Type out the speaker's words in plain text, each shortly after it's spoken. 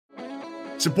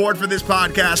Support for this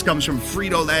podcast comes from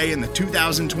Frito-Lay and the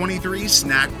 2023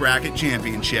 Snack Bracket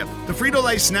Championship. The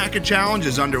Frito-Lay Snack-A Challenge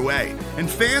is underway, and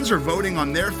fans are voting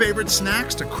on their favorite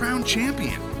snacks to crown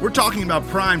champion. We're talking about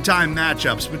prime-time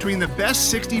matchups between the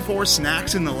best 64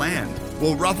 snacks in the land.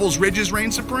 Will Ruffles Ridges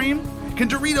reign supreme? Can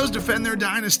Doritos defend their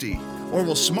dynasty? Or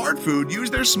will Smart Food use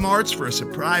their smarts for a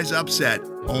surprise upset?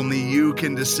 Only you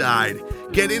can decide.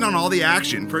 Get in on all the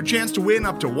action for a chance to win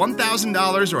up to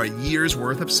 $1,000 or a year's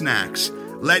worth of snacks.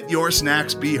 Let your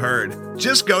snacks be heard.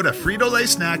 Just go to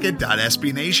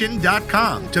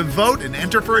fritolaysnacket.sbnation.com to vote and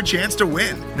enter for a chance to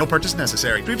win. No purchase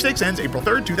necessary. Sweepstakes ends April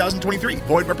 3rd, 2023.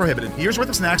 Void where prohibited. Year's worth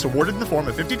of snacks awarded in the form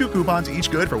of 52 coupons, each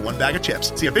good for one bag of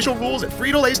chips. See official rules at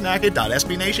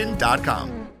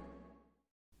fritolaysnacket.sbnation.com.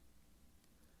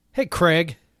 Hey,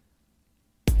 Craig.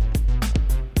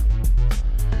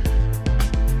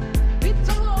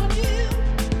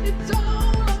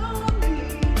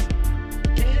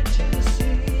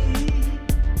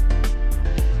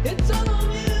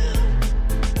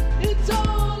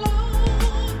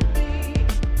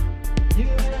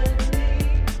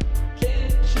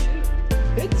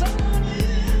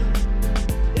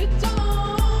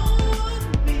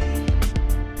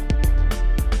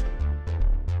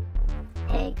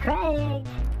 Craig.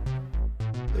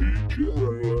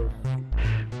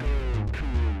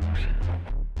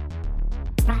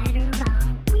 Right or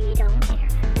wrong, we don't care.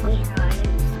 Win or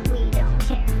lose, we don't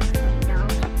care. We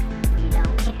don't care. We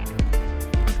don't care.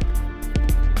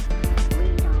 We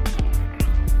don't care.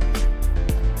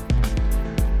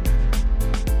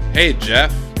 Hey,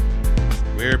 Jeff.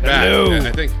 We're back. Hello.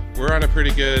 I think we're on a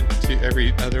pretty good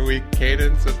every other week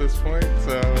cadence at this point.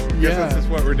 So I guess this is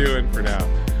what we're doing for now.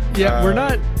 Yeah, we're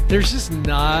not. There's just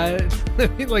not. I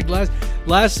mean, like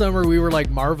last summer, we were like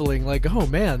marveling, like, oh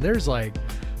man, there's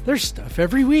stuff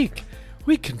every week.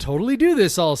 We can totally do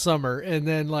this all summer. And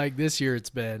then like this year, it's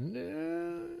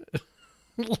been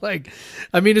like,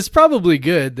 I mean, it's probably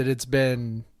good that it's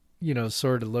been,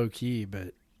 sort of low key,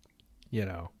 but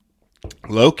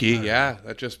Loki. Yeah,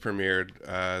 that just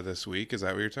premiered this week. Is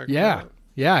that what you're talking about?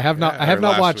 Yeah, I have not. I have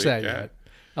not watched that yet.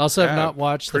 I also have not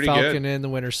watched The Falcon and the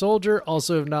Winter Soldier.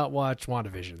 Also have not watched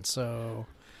WandaVision.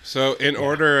 So in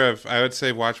order of, I would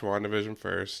say watch WandaVision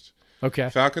first. Okay.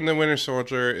 Falcon and the Winter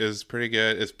Soldier is pretty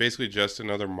good. It's basically just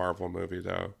another Marvel movie,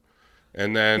 though.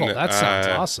 And then... Well, that sounds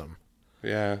awesome.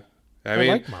 Yeah. I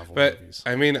like Marvel movies.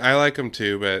 I mean, I like them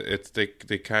too, but they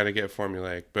kind of get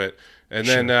formulaic.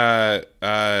 Then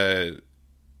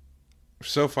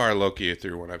so far, Loki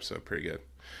through one episode pretty good.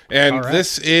 And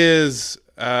this is...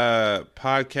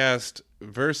 podcast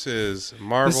versus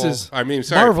Marvel.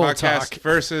 Marvel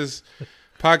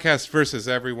Podcast versus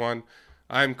everyone.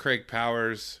 I'm Craig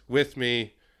Powers. With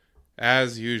me,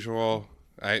 as usual,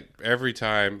 every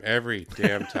damn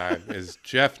time is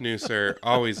Jeff Newser.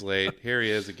 Always late. Here he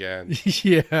is again.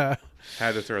 Yeah,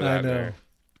 had to throw that in there.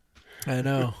 I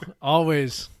know.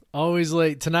 Always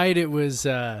late. Tonight it was.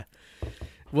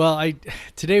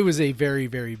 Today was a very,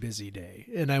 very busy day,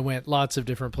 and I went lots of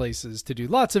different places to do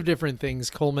lots of different things,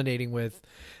 culminating with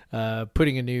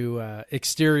putting a new a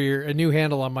new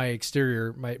handle on my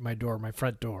exterior, my door, my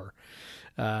front door.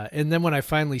 And then when I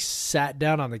finally sat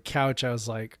down on the couch, I was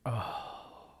like, oh,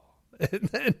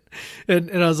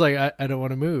 and I was like, I don't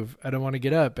want to move. I don't want to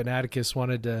get up. And Atticus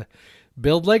wanted to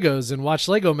build Legos and watch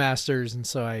Lego Masters. And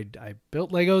so I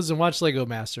built Legos and watched Lego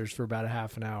Masters for about a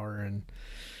half an hour. And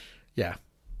yeah.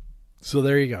 So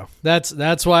there you go.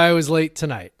 That's why I was late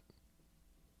tonight.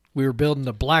 We were building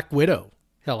the Black Widow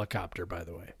helicopter, by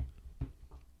the way.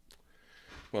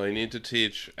 Well, you need to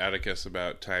teach Atticus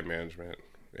about time management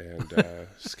and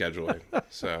scheduling.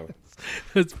 So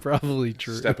that's probably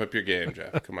true. Step up your game,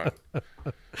 Jeff. Come on.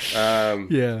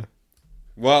 Yeah.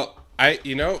 Well,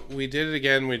 we did it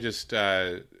again. We just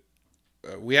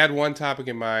we had one topic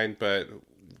in mind, but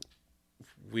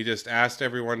we just asked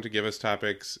everyone to give us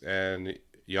topics, and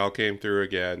y'all came through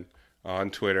again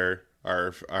on Twitter,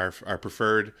 our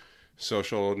preferred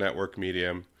social network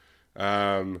medium.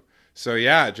 So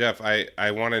yeah, Jeff,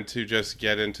 I wanted to just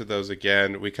get into those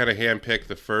again. We kind of handpicked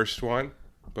the first one,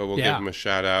 but we'll give him a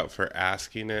shout out for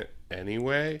asking it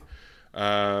anyway.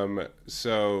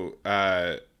 So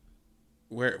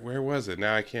where was it?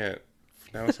 Now I can't.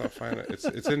 Now it's not finding it.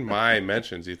 It's in my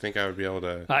mentions. You think I would be able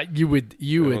to? You would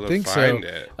think so.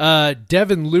 It.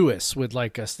 Devin Lewis would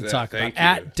like us to talk about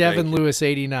at Devin Lewis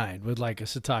 89 would like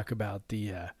us to talk about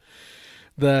the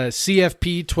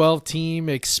CFP 12 team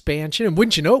expansion. And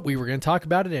wouldn't you know it, we were going to talk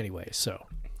about it anyway. So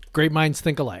great minds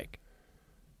think alike.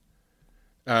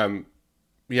 Yeah,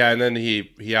 and then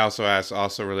he also asked,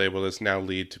 relatable, will this now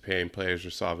lead to paying players or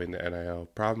solving the NIL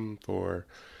problem for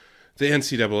the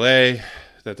NCAA?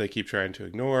 that they keep trying to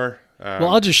ignore. Well,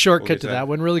 I'll just shortcut get to that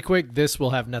one really quick. This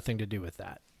will have nothing to do with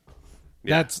that.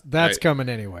 Yeah, That's coming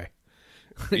anyway.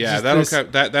 Yeah, Just that'll this-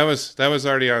 come. That was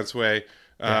already on its way.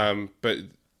 But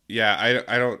yeah,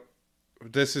 I don't.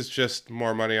 This is just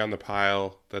more money on the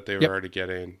pile that they were already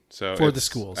getting. So For the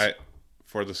schools.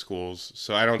 For the schools.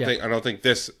 So I don't Yeah. think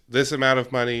this amount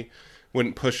of money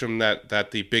wouldn't push them.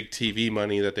 That the big TV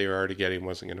money that they were already getting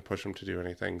wasn't going to push them to do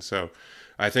anything. So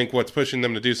I think what's pushing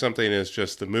them to do something is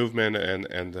just the movement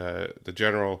and the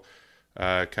general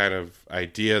kind of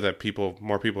idea that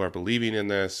more people are believing in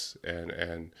this,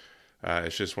 and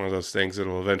it's just one of those things that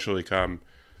will eventually come,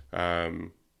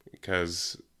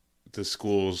 because the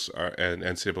schools and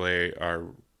NCAA are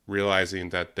realizing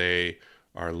that they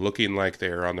are looking like they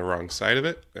are on the wrong side of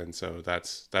it, and so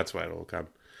that's why it will come.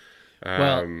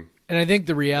 Well, and I think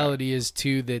the reality is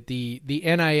too that the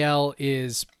NIL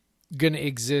is going to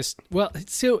exist. Well,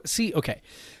 okay.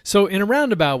 So in a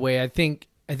roundabout way, I think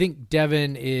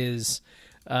Devin is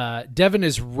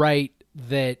right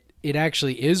that it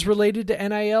actually is related to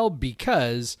NIL,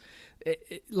 because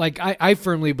I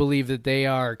firmly believe that they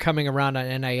are coming around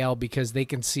on NIL because they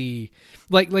can see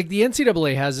like the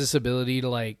NCAA has this ability to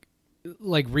like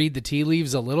read the tea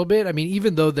leaves a little bit. I mean,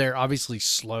 even though they're obviously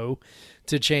slow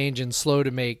to change and slow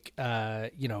to make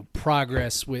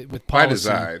progress with policy. By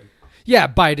design. Yeah,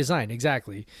 by design,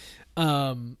 exactly.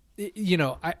 I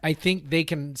think they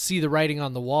can see the writing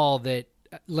on the wall that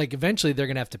like eventually they're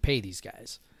gonna have to pay these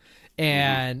guys,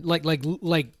 and like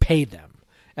pay them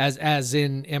as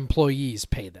in employees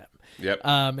pay them. Yep.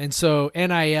 And so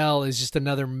NIL is just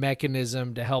another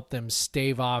mechanism to help them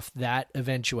stave off that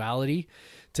eventuality,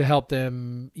 to help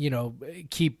them,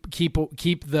 keep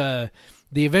the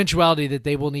eventuality that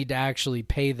they will need to actually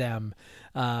pay them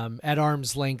at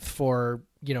arm's length for,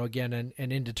 again,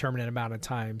 an indeterminate amount of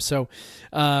time. So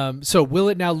will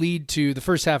it now lead to, the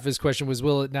first half of his question was,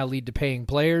 will it now lead to paying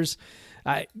players?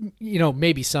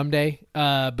 Maybe someday.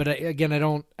 But I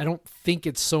don't think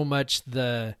it's so much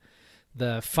the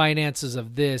finances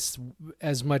of this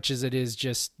as much as it is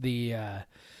just the,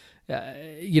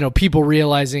 people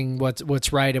realizing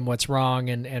what's right and what's wrong,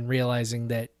 and realizing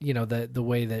that, the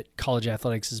way that college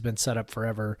athletics has been set up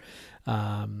forever,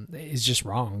 is just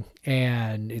wrong.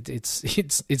 And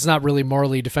it's not really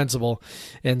morally defensible.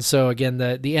 And so again,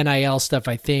 the NIL stuff,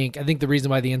 I think the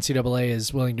reason why the NCAA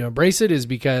is willing to embrace it is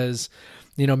because,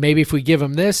 maybe if we give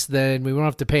them this, then we won't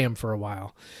have to pay them for a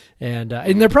while. And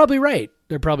they're probably right.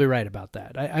 They're probably right about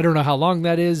that. I don't know how long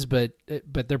that is, but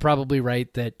they're probably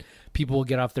right that people will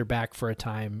get off their back for a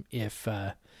time if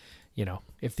the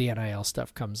NIL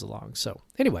stuff comes along. So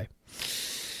anyway,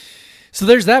 so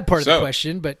there's that part of the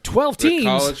question. But 12 teams, the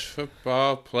college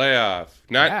football playoff,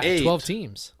 not 8. 12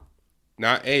 teams,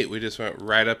 not 8. We just went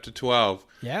right up to 12.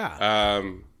 Yeah.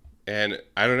 And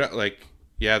I don't know,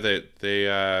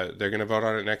 they're gonna vote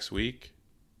on it next week.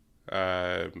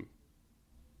 I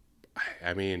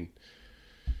mean,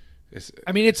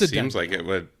 it seems like it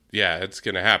would. Yeah, it's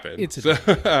going to happen. It's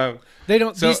a they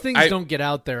don't. So these things don't get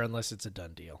out there unless it's a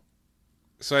done deal.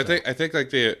 So I think like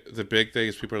the big thing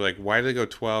is people are like, why do they go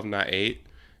 12, not 8?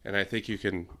 And I think you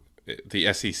can.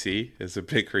 The SEC is a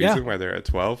big reason why they're at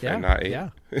 12 and not 8.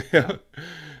 Yeah.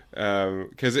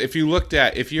 Because if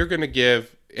you're going to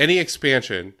give any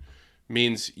expansion,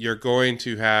 means you're going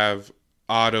to have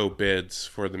auto bids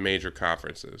for the major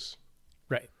conferences.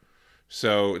 Right.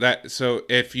 So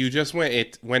if you just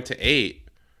went to 8,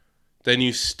 then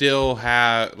you still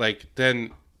have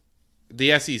then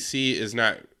the SEC is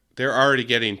not, they're already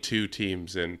getting 2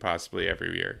 teams in possibly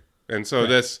every year. And so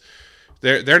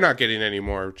they're not getting any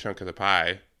more chunk of the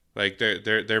pie. Like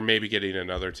they're maybe getting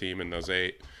another team in those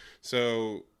 8.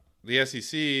 So the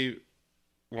SEC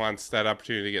wants that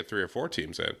opportunity to get 3 or 4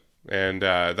 teams in. And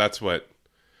that's what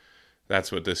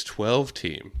this 12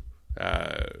 team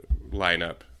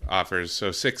lineup offers.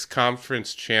 So 6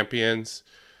 conference champions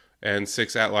and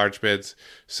 6 at-large bids.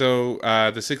 So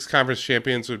the 6 conference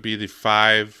champions would be the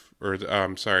 5, or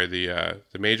the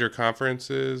major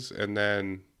conferences, and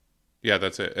then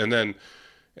that's it. And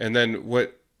then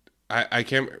what I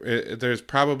can't. There's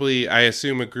probably, I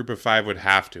assume, a group of 5 would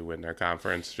have to win their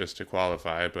conference just to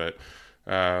qualify, but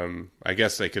I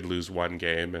guess they could lose one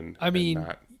game and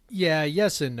not. Yeah,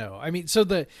 yes and no. I mean, so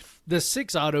the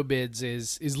 6 auto bids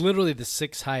is literally the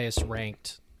 6 highest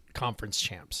ranked conference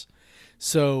champs.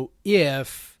 So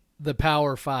if the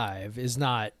Power 5 is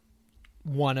not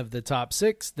one of the top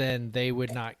 6, then they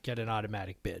would not get an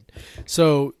automatic bid.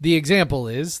 So the example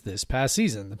is this past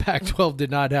season, the Pac-12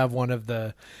 did not have one of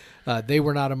the, they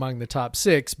were not among the top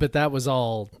 6, but that was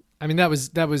all I mean, that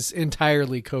was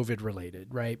entirely COVID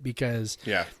related, right? Because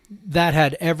Yeah. that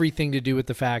had everything to do with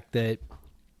the fact that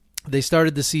they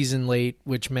started the season late,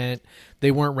 which meant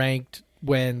they weren't ranked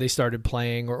when they started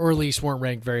playing, or at least weren't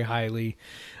ranked very highly.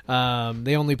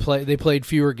 They played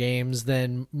fewer games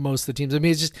than most of the teams. I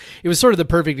mean, it was sort of the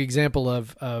perfect example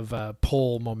of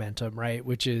poll momentum, right?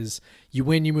 Which is you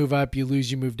win, you move up, you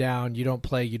lose, you move down, you don't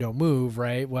play, you don't move,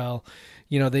 right? Well,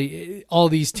 all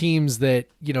these teams that,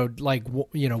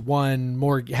 won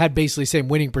more, had basically the same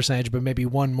winning percentage, but maybe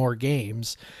won more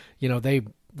games, they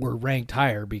were ranked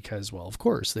higher because, well, of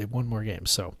course they won more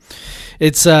games. So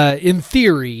it's, in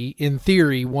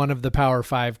theory, one of the Power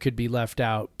Five could be left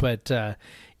out, but,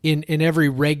 in every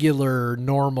regular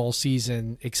normal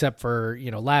season, except for,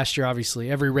 last year, obviously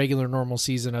every regular normal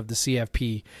season of the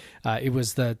CFP, it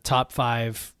was the top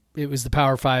five. It was the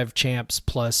Power Five champs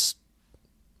plus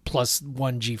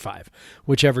one G5,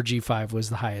 whichever G5 was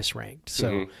the highest ranked.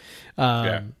 So,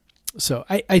 So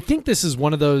I think this is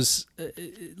one of those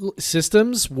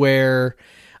systems where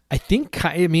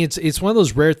it's one of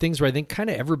those rare things where I think kind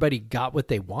of everybody got what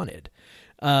they wanted.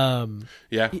 The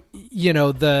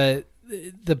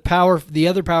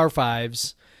other Power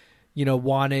Fives,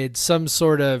 wanted some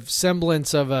sort of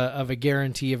semblance of a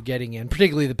guarantee of getting in,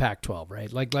 particularly the Pac-12,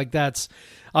 right? Like that's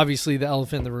obviously the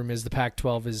elephant in the room is the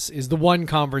Pac-12 is the one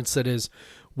conference that is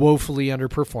woefully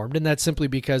underperformed, and that's simply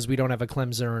because we don't have a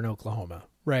Clemson or an Oklahoma,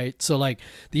 right? So like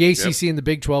the ACC and the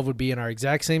Big 12 would be in our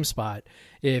exact same spot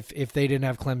if they didn't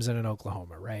have Clemson and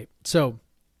Oklahoma, right? So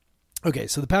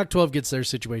the Pac-12 gets their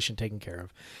situation taken care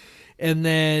of. And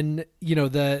then,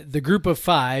 the group of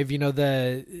five, I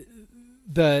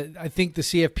think the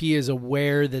CFP is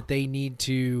aware that they need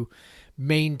to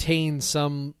maintain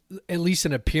at least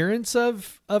an appearance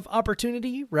of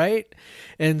opportunity, right?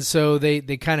 And so they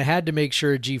kind of had to make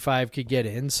sure a G5 could get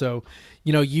in. So,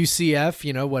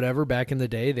 UCF, whatever, back in the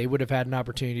day, they would have had an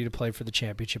opportunity to play for the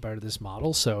championship out of this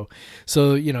model. So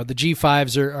the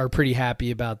G5s are pretty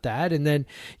happy about that. And then,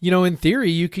 in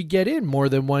theory, you could get in more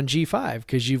than one G5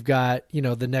 because you've got,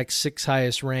 the next 6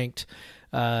 highest ranked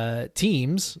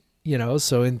teams.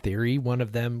 So in theory, one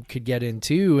of them could get in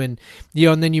too. And,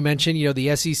 and then you mentioned,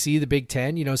 the SEC, the Big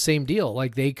Ten, same deal.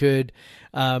 Like they could,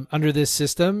 under this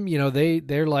system,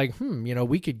 they're like,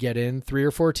 we could get in 3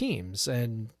 or 4 teams.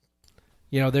 And,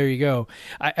 there you go.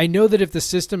 I know that if the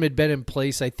system had been in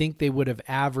place, I think they would have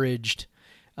averaged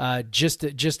just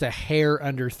a hair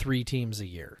under 3 teams a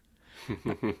year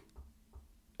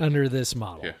under this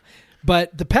model. Yeah.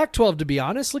 But the Pac-12, to be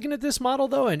honest, looking at this model,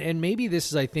 though, and maybe this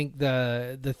is, I think,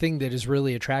 the thing that is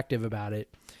really attractive about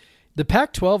it, the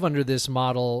Pac-12 under this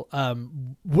model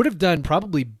would have done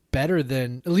probably better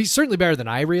than, at least certainly better than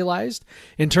I realized,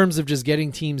 in terms of just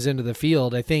getting teams into the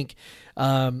field. I think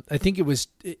it was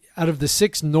out of the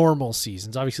 6 normal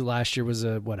seasons, obviously last year was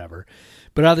a whatever,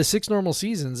 but out of the 6 normal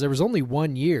seasons, there was only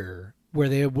 1 year where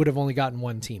they would have only gotten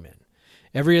 1 team in.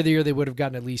 Every other year they would have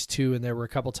gotten at least 2, and there were a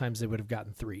couple times they would have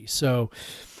gotten 3. So,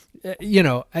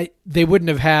 they wouldn't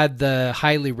have had the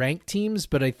highly ranked teams,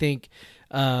 but I think,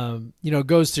 it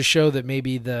goes to show that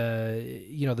maybe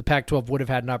the Pac-12 would have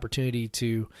had an opportunity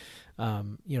to,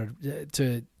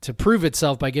 to prove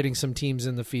itself by getting some teams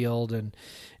in the field, and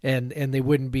they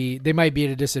might be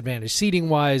at a disadvantage seeding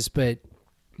wise, but,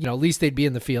 at least they'd be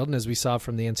in the field. And as we saw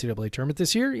from the NCAA tournament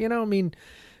this year,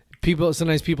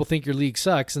 sometimes people think your league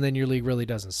sucks, and then your league really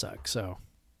doesn't suck. So,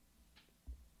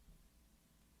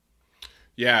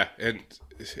 yeah, and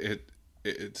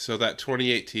so that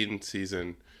 2018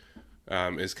 season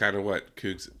is kind of what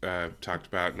Cougs talked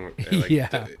about,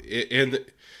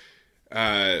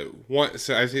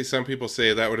 so I see some people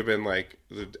say that would have been like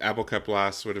the Apple Cup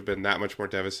loss would have been that much more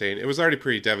devastating. It was already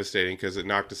pretty devastating because it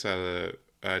knocked us out of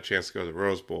the chance to go to the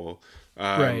Rose Bowl,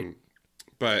 right?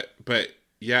 But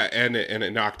yeah, and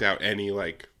it knocked out any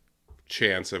like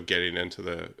chance of getting into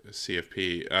the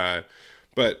CFP.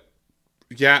 But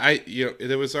yeah,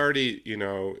 there was already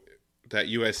that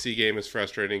USC game is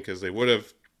frustrating because they would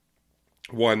have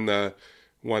won the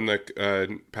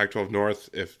Pac-12 North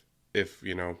if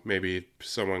maybe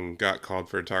someone got called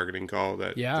for a targeting call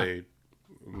that they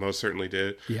most certainly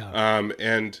did. Yeah.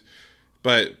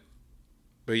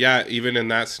 But yeah, even in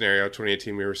that scenario,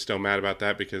 2018, we were still mad about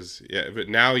that because but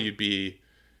now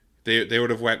they would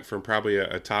have went from probably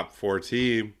a top 4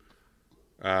 team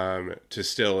to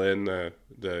still in the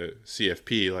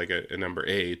CFP, like a number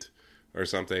 8 or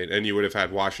something, and you would have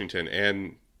had Washington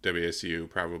and WSU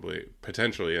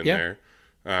potentially in there.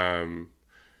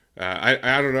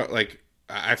 I don't know, like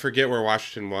I forget where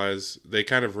Washington was. They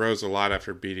kind of rose a lot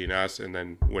after beating us and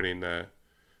then winning the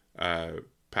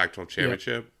Pac-12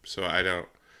 championship. Yep. So I don't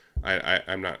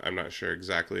I'm not sure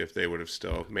exactly if they would have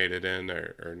still made it in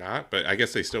or not, but I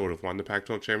guess they still would have won the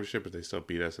Pac-12 championship, but they still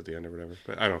beat us at the end or whatever.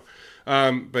 But I don't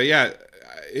know. But yeah,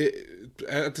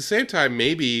 at the same time,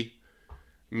 maybe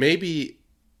the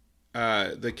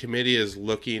committee is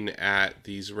looking at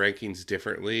these rankings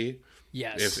differently.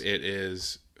 Yes. If it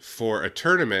is for a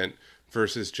tournament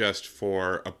versus just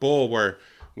for a bowl, where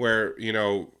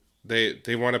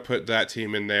they want to put that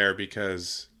team in there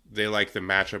because they like the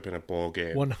matchup in a bowl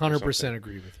game. 100%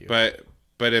 agree with you. But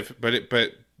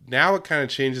now it kind of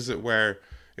changes it where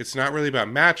it's not really about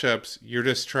matchups. You're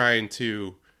just trying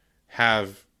to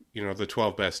have the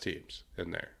 12 best teams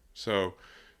in there. So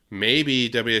maybe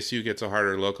WSU gets a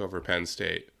harder look over Penn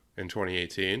State in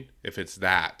 2018 if it's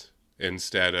that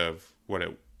instead of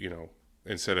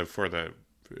instead of for the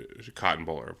Cotton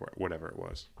Bowl or whatever it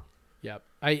was. Yep.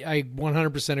 I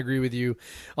 100% agree with you.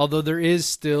 Although there's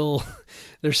still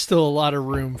a lot of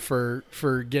room for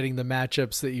getting the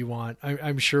matchups that you want.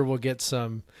 I'm sure we'll get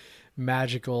some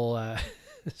magical,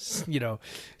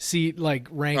 seat like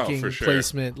ranking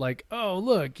placement, like, oh,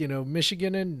 look,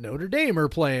 Michigan and Notre Dame are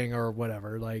playing or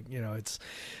whatever. Like, it's,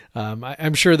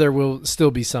 I'm sure there will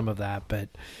still be some of that, but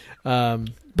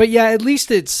yeah, at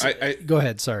least it's, go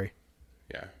ahead. Sorry.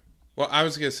 Yeah. Well, I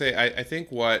was going to say, I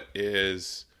think what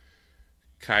is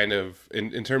kind of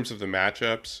in terms of the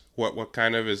matchups, what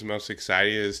kind of is most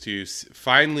exciting is to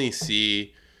finally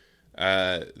see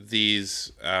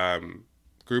these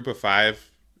group of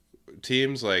 5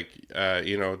 teams like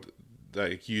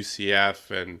like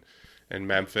UCF and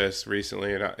Memphis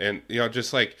recently, and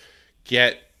just like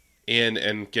get in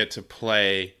and get to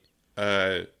play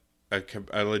a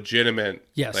legitimate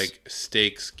like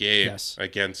stakes game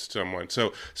against someone.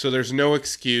 So there's no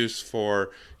excuse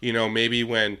for maybe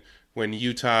when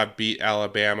Utah beat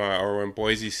Alabama or when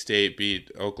Boise State beat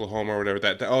Oklahoma or whatever,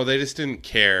 they just didn't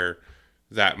care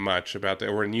that much about that.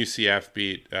 Or when UCF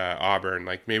beat Auburn,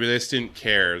 like maybe they just didn't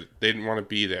care. They didn't want to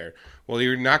be there. Well,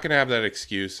 you're not going to have that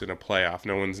excuse in a playoff.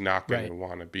 No one's not going to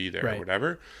want to be there or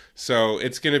whatever. So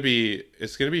it's going to be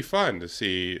fun to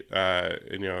see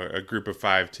a group of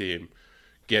 5 team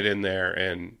get in there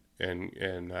and kind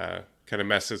of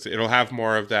mess it. It'll have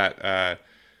more of that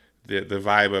the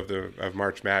vibe of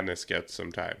March Madness gets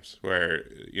sometimes, where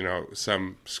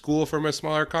some school from a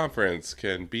smaller conference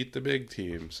can beat the big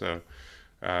team. So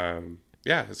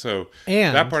so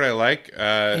that part I like.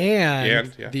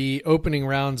 The opening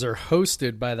rounds are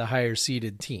hosted by the higher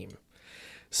seeded team,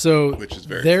 so which is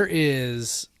very there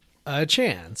is a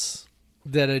chance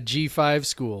that a G5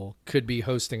 school could be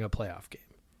hosting a playoff game.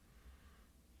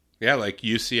 Yeah, like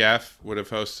UCF would have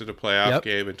hosted a playoff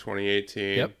game in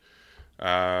 2018. Yep.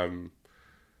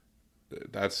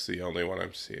 That's the only one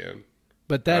I'm seeing.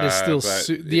 But that is still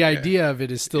the idea of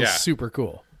it is still super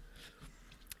cool.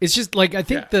 It's just like I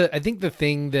think the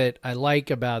thing that I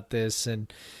like about this,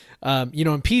 and and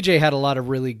PJ had a lot of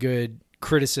really good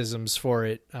criticisms for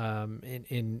it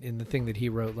in the thing that he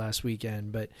wrote last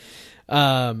weekend, but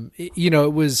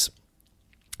it was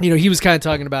he was kind of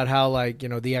talking about how like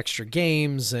the extra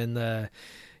games and the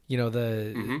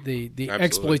the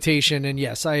exploitation, and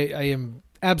yes, I am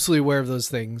absolutely aware of those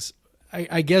things.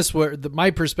 I guess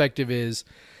my perspective is,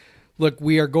 look,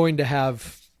 we're going to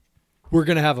have a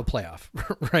playoff,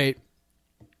 right?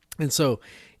 And so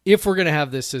if we're going to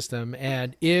have this system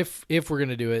and if we're going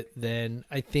to do it, then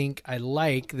I think I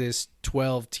like this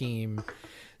 12 team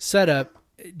setup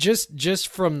just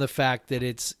from the fact that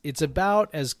it's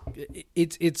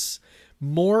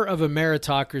more of a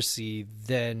meritocracy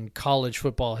than college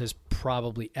football has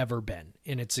probably ever been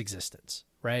in its existence,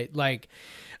 right? Like,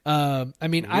 I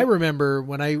remember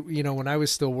when I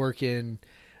was still working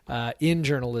in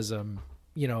journalism,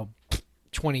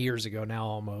 20 years ago now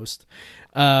almost,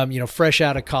 fresh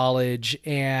out of college,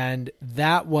 and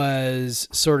that was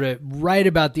sort of right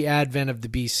about the advent of the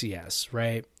BCS,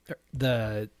 right?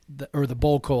 The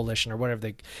Bowl Coalition or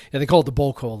whatever they call it, the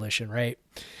Bowl Coalition, right?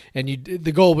 And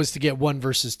the goal was to get 1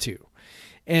 versus 2.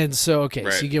 And so,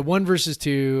 so you get 1 versus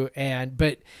 2,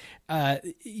 but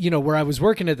where I was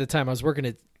working at the time, I was working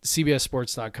at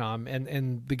CBSSports.com,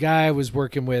 and the guy I was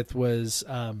working with was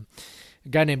a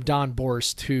guy named Don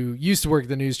Borst, who used to work at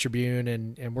the News Tribune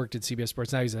and worked at CBS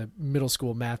Sports. Now he's a middle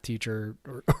school math teacher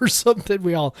or something.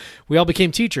 We all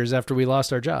became teachers after we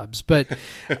lost our jobs, but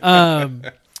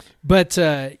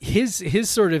his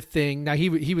sort of thing. Now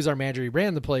he was our manager. He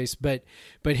ran the place, but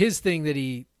his thing that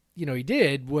he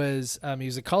did was he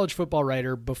was a college football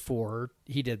writer before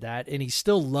he did that, and he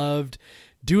still loved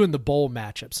doing the bowl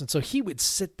matchups. And so he would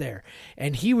sit there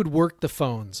and he would work the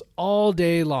phones all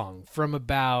day long from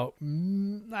about,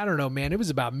 I don't know, man, it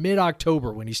was about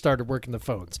mid-October when he started working the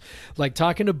phones, like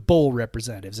talking to bowl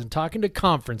representatives and talking to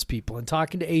conference people and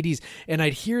talking to ADs. And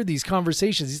I'd hear these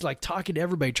conversations. He's like talking to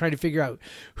everybody, trying to figure out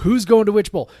who's going to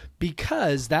which bowl,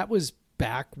 because that was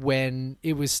back when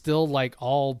it was still like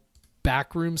all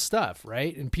backroom stuff,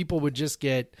 right? And people would just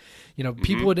get,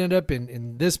 people would end up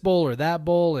in this bowl or that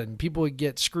bowl, and people would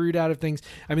get screwed out of things.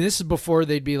 I mean, this is before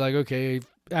they'd be like, okay,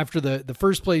 after the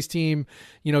first place team,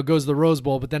 goes to the Rose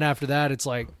Bowl, but then after that, it's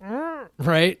like,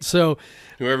 right? So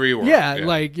whoever you want. Yeah,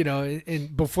 like,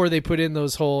 and before they put in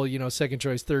those whole, second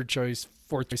choice, third choice,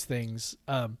 fourth choice things.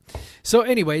 So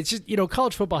anyway, it's just,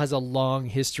 college football has a long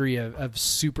history of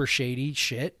super shady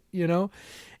shit,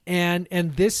 And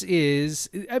this is,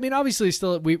 I mean, obviously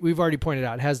still, we've already pointed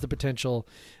out, it has the potential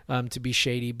to be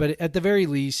shady, but at the very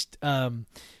least,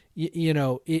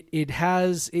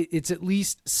 it's at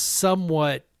least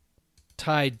somewhat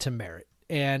tied to merit.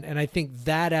 And I think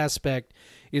that aspect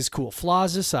is cool.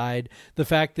 Flaws aside, the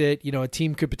fact that, a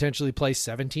team could potentially play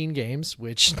 17 games,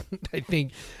 which I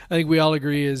think we all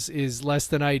agree is less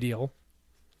than ideal.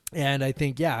 And I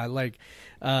think,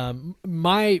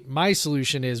 my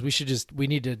solution is we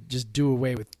need to just do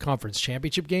away with conference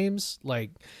championship games.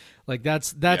 Like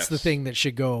that's yes. The thing that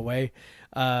should go away.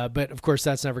 But of course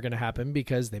that's never going to happen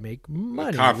because they make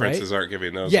money. The conferences right? aren't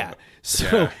giving those. Yeah.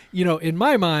 So, in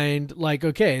my mind, like,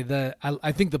 okay,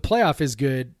 I think the playoff is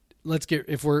good. Let's get,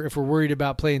 if we're worried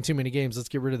about playing too many games, let's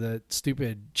get rid of the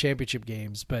stupid championship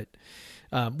games. But,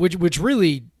 which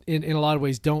really in a lot of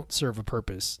ways don't serve a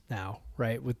purpose now,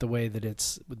 right? With the way that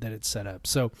it's set up.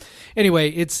 So anyway,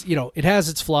 it's, it has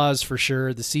its flaws for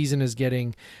sure. The season is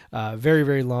getting very,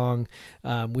 very long.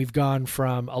 We've gone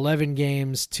from 11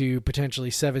 games to potentially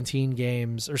 12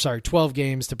 games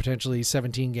to potentially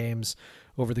 17 games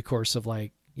over the course of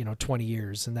 20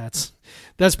 years. And that's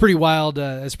pretty wild.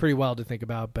 That's pretty wild to think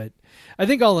about, but I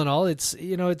think all in all, it's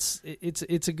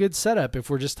a good setup if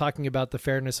we're just talking about the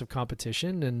fairness of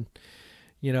competition. And,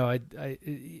 I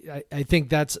think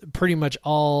that's pretty much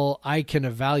all I can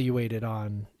evaluate it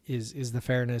on is the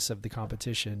fairness of the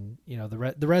competition.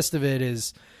 The rest of it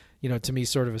is, to me,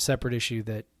 sort of a separate issue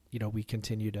that, we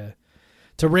continue to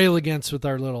rail against with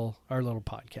our little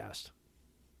podcast.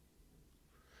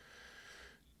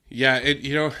 Yeah,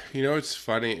 what's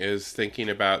funny is thinking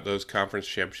about those conference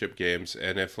championship games,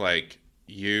 and if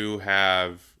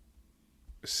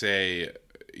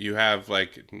you have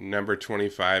number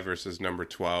 25 versus number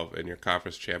 12 in your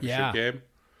conference championship game,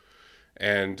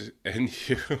 and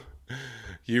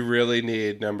you really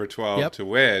need number 12 to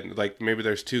win. Like maybe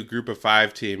there's two group of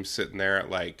 5 teams sitting at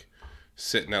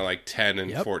 10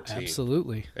 and 14.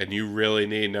 Absolutely. And you really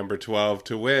need number 12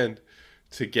 to win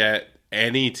to get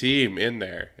any team in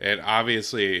there. And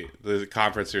obviously the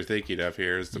conference you're thinking of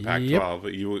here is the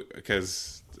Pac-12,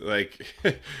 because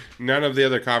none of the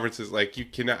other conferences,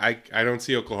 I don't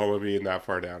see Oklahoma being that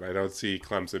far down. I don't see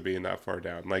Clemson being that far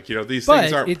down. These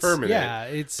things aren't permanent.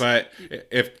 Yeah, but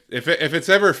if it's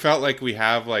ever felt like we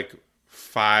have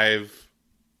 5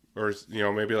 or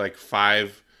maybe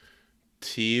 5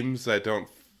 teams that don't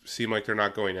seem like they're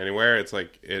not going anywhere, it's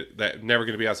that never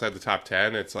going to be outside the top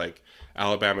 10. It's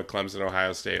Alabama, Clemson,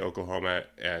 Ohio State, Oklahoma,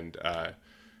 and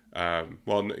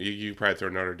you probably throw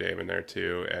Notre Dame in there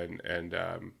too, and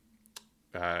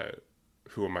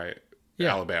who am I?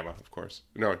 Yeah. Alabama, of course.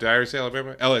 No, did I already say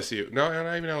Alabama? LSU. No,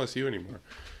 not even LSU anymore.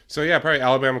 So yeah, probably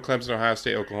Alabama, Clemson, Ohio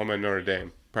State, Oklahoma, and Notre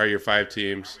Dame. Probably your 5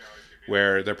 teams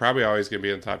where they're probably always going to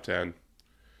be in the top 10.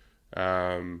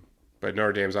 But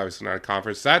Notre Dame's obviously not a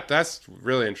conference. That's a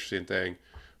really interesting thing.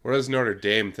 What does Notre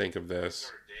Dame think of this?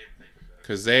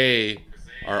 Because they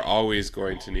are always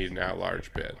going to need an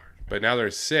at-large bid. But now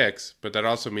there's 6, but that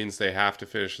also means they have to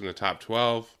finish in the top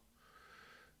 12.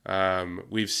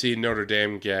 We've seen Notre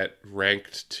Dame get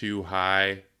ranked too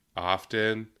high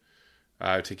often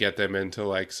to get them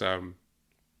into some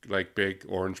big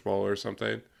Orange Bowl or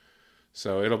something.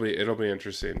 So it'll be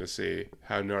interesting to see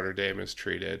how Notre Dame is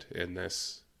treated in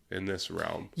this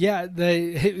realm. Yeah,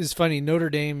 it was funny. Notre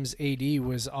Dame's AD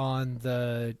was on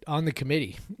the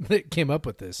committee that came up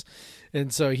with this,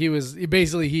 and so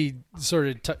he sort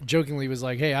of jokingly was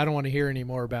like, "Hey, I don't want to hear any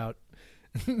more about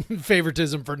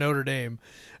favoritism for Notre Dame,"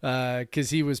 because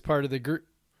he was part of the group.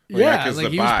 Well, yeah,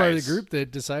 he was part of the group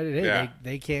that decided, hey,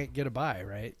 they can't get a bye,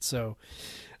 right? So,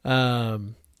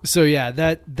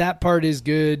 that part is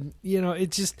good.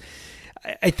 It's just,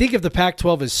 I think if the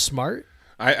Pac-12 is smart.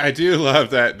 I do love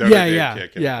that. Notre Dame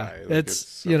kick in the eye. Like, It's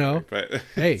so you know, funny, but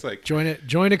hey, it's like,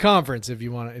 join a conference if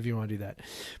you want to do that.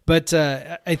 But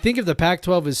I think if the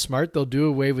Pac-12 is smart, they'll do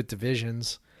away with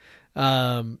divisions.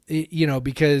 You know,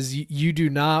 because you do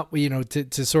not, you know,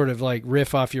 to sort of like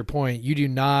riff off your point, you do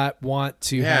not want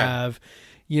to have,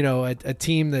 you know, a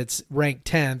team that's ranked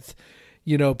 10th,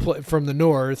 you know, from the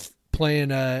North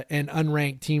playing an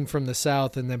unranked team from the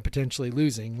South and then potentially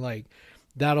losing. Like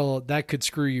that could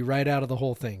screw you right out of the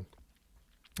whole thing.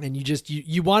 And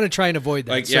you want to try and avoid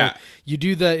that. Like, you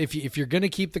do if you're going to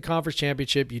keep the conference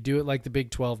championship, you do it like the Big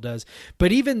 12 does.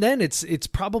 But even then it's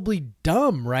probably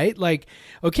dumb, right? Like,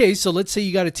 okay, so let's say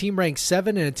you got a team ranked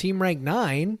 7 and a team ranked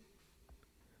 9,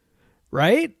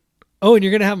 right? Oh, and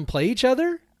you're going to have them play each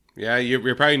other? yeah,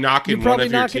 you're probably knocking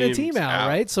a team out,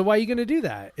 right? So why are you going to do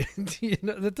that? You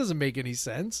know, that doesn't make any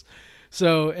sense.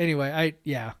 So anyway,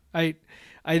 I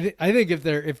think if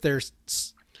they're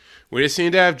we just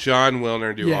need to have John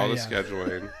Wilner do all the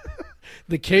scheduling.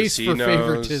 the case He for knows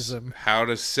favoritism. how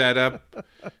to set up.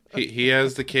 He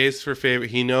has the case for favor.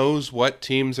 He knows what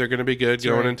teams are going to be good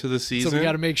going into the season. So we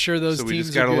got to make sure those So teams we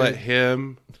just got to are good. let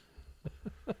him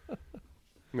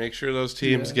make sure those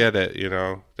teams get it. You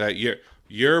know that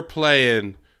you're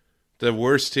playing the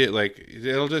worst team. Like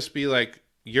it'll just be like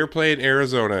you're playing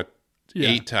Arizona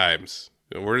 8 times.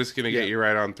 We're just going to get you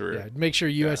right on through. Yeah, make sure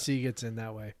USC gets in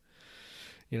that way.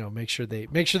 You know, make sure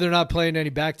they're not playing any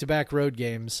back-to-back road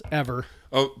games ever.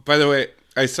 Oh, by the way,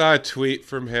 I saw a tweet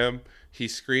from him. He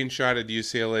screenshotted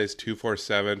UCLA's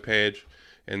 247 page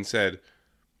and said,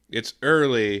 "It's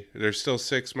early. There's still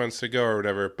 6 months to go or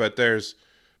whatever. But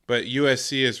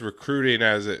USC is recruiting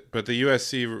as it. But the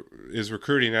USC is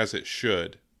recruiting as it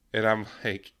should." And I'm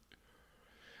like,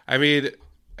 I mean,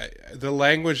 the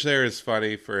language there is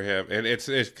funny for him, and it's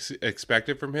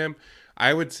expected from him.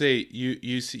 I would say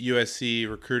USC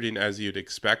recruiting as you'd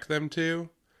expect them to,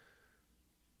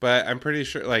 but I'm pretty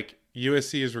sure like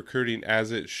USC is recruiting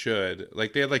as it should.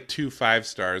 Like they had like 2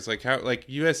 5-stars. Like how like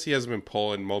USC hasn't been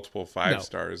pulling multiple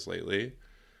 5-stars lately.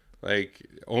 Like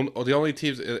the only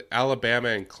teams, Alabama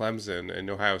and Clemson and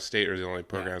Ohio State are the only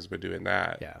programs that have been doing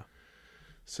that. Yeah.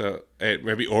 So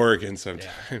maybe Oregon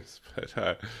sometimes,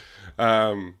 but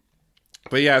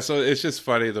yeah. So it's just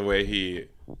funny the way he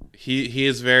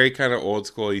is very kind of old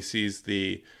school. He sees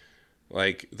the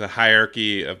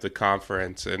hierarchy of the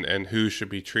conference and who should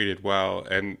be treated well,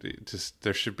 and just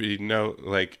there should be no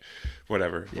like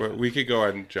whatever. Yeah. We could go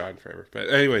on John forever, but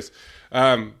anyways,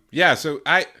 yeah. So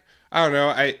I don't know.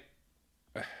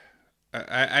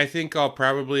 I think I'll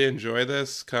probably enjoy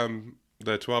this come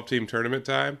the 12-team tournament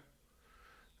time.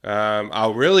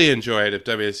 I'll really enjoy it if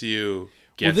WSU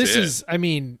gets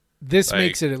this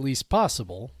makes it at least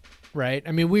possible, right?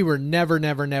 I mean, we were never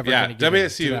going to get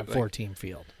WSU, to that 14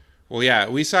 field. Well, yeah,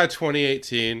 we saw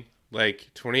 2018.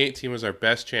 Like 2018 was our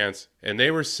best chance, and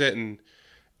they were sitting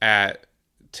at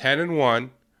 10-1,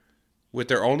 with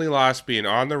their only loss being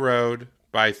on the road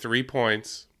by 3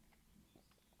 points.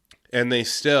 And they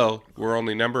still were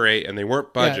only number 8, and they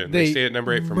weren't budging. Yeah, they stayed at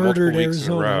number 8 for multiple weeks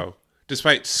Arizona. in a row,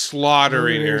 despite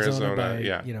slaughtering Arizona.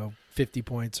 By, 50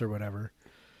 points or whatever.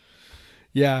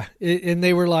 Yeah, and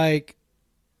they were like,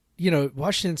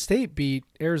 Washington State beat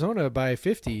Arizona by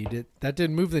 50. That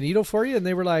didn't move the needle for you? And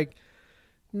they were like,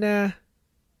 nah,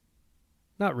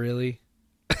 not really.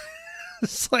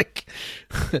 It's like,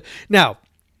 now,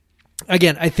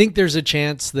 again, I think there's a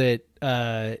chance that,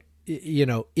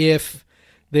 if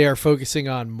they are focusing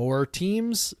on more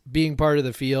teams being part of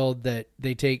the field that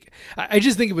they take. I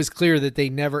just think it was clear that they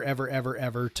never, ever, ever,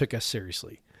 ever took us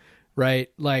seriously, right?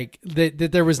 Like that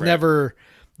there was never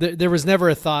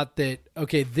a thought that,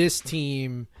 okay, this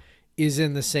team is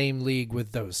in the same league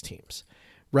with those teams,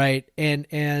 right?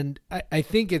 And I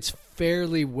think it's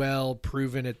fairly well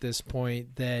proven at this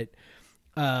point that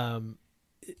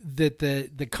that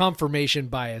the confirmation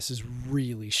bias is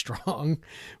really strong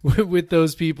with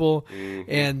those people. Mm-hmm.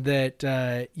 And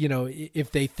that,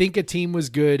 if they think a team was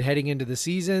good heading into the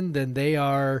season, then they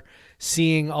are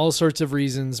seeing all sorts of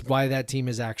reasons why that team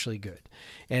is actually good.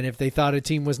 And if they thought a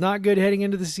team was not good heading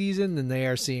into the season, then they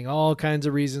are seeing all kinds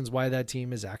of reasons why that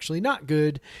team is actually not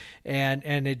good. And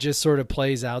it just sort of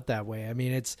plays out that way. I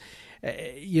mean, it's,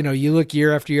 you look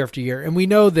year after year after year, and we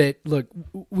know that AP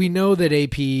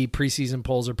preseason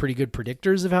polls are pretty good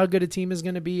predictors of how good a team is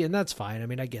going to be, and that's fine. I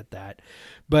mean, I get that.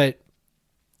 But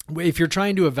if you're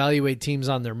trying to evaluate teams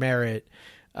on their merit,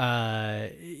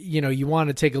 you want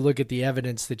to take a look at the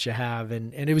evidence that you have.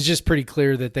 And it was just pretty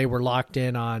clear that they were locked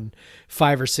in on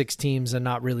 5 or 6 teams and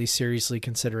not really seriously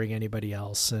considering anybody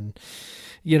else. And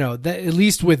that at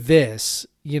least with this,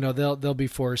 they'll be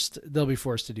forced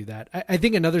to do that. I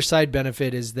think another side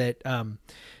benefit is that,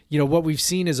 what we've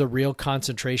seen is a real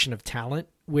concentration of talent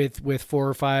with 4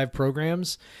 or 5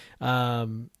 programs,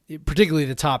 particularly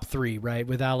the top 3, right?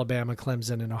 With Alabama,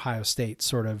 Clemson, and Ohio State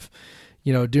sort of,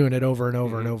 doing it over and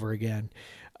over and over again.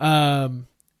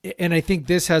 And I think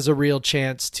this has a real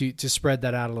chance to spread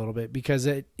that out a little bit, because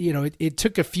it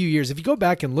took a few years. If you go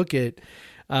back and look at,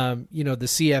 the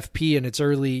CFP in its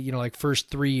early, first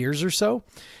 3 years or so,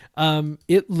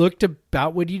 it looked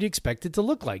about what you'd expect it to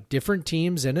look like. Different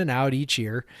teams in and out each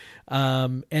year.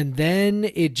 And then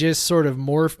it just sort of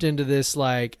morphed into this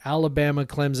like Alabama,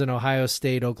 Clemson, Ohio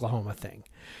State, Oklahoma thing,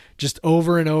 just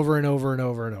over and over and over and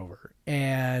over and over.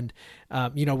 And,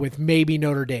 with maybe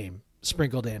Notre Dame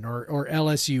sprinkled in, or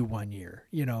LSU one year,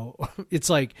 it's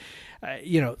like,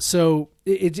 so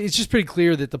it's just pretty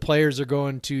clear that the players are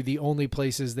going to the only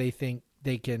places they think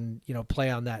they can, play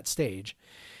on that stage.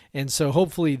 And so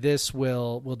hopefully this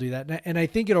will do that. And I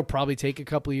think it'll probably take a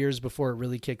couple of years before it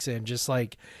really kicks in, just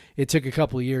like it took a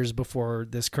couple of years before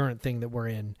this current thing that we're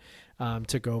in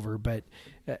took over. But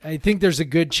I think there's a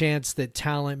good chance that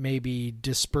talent maybe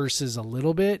disperses a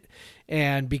little bit.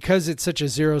 And because it's such a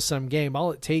zero-sum game,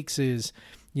 all it takes is,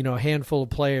 a handful of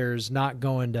players not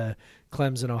going to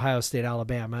Clemson, Ohio State,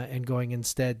 Alabama, and going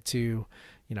instead to,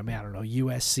 I don't know,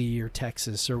 USC or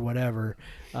Texas or whatever,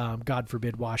 God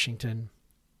forbid Washington,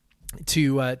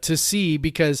 to see,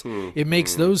 because it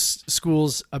makes those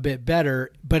schools a bit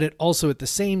better, but it also at the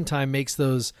same time makes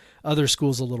those other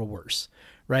schools a little worse,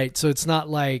 right? So it's not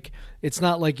like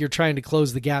you're trying to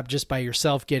close the gap just by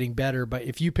yourself getting better, but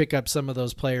if you pick up some of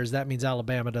those players, that means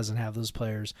Alabama doesn't have those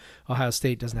players, Ohio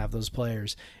State doesn't have those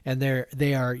players, and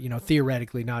they are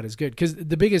theoretically not as good, because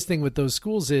the biggest thing with those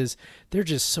schools is they're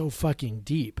just so fucking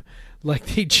deep. Like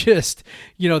they just,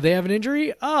 they have an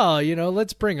injury. Oh,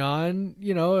 let's bring on,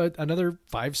 another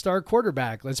 5-star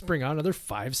quarterback. Let's bring on another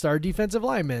 5-star defensive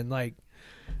lineman. Like,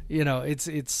 it's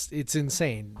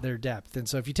insane, their depth. And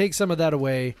so if you take some of that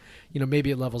away,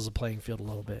 maybe it levels the playing field a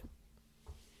little bit.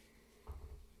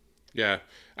 Yeah.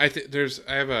 I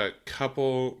have a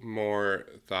couple more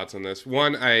thoughts on this.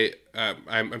 One,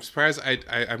 I'm surprised.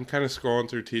 I'm kind of scrolling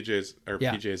through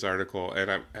PJ's article, and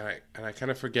I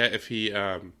kind of forget if he,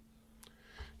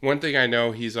 one thing I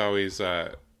know he's always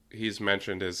he's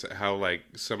mentioned is how like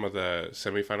some of the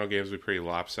semifinal games were pretty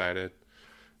lopsided,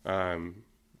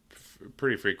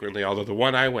 pretty frequently. Although the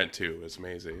one I went to was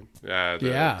amazing, the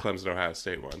Clemson Ohio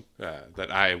State one that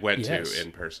I went to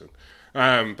in person.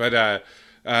 But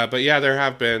yeah, there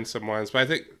have been some ones.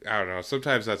 But I don't know.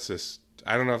 Sometimes that's just,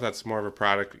 I don't know if that's more of a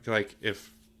product. Like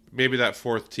if maybe that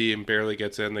 4th team barely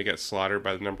gets in, they get slaughtered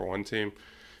by the number 1 team.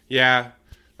 Yeah,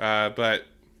 but.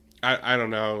 I don't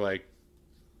know, like,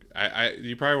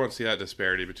 you probably won't see that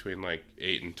disparity between, like,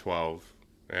 8 and 12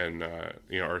 and,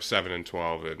 or 7 and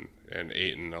 12 and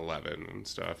 8 and 11 and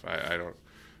stuff. I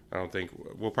don't think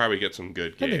we'll probably get some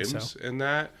good games in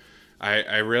that.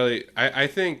 I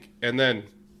think, and then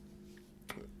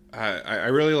I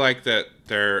really like that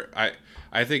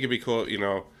I think it'd be cool,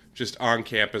 just on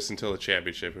campus until the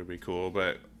championship would be cool,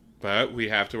 but we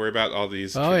have to worry about all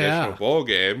these traditional bowl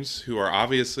games who are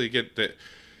obviously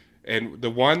and the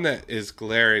one that is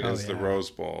glaring is the Rose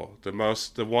Bowl.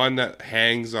 The one that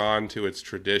hangs on to its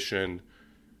tradition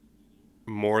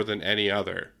more than any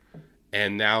other.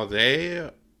 And now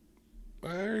they're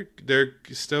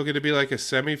still going to be like a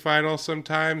semifinal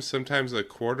sometimes a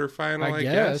quarterfinal, I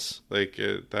guess. Like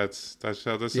that's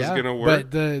how this is going to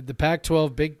work. But the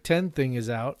Pac-12 Big Ten thing is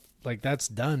out. Like that's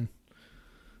done.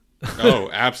 Oh,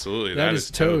 absolutely. that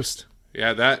is toast.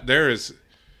 Yeah,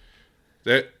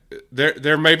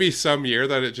 there may be some year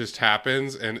that it just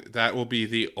happens, and that will be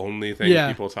the only thing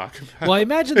people talk about. Well, I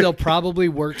imagine they'll probably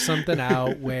work something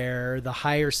out where the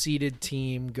higher seeded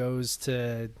team goes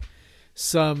to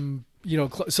some,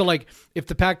 so like if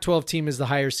the Pac-12 team is the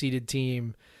higher seeded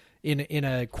team in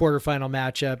a quarterfinal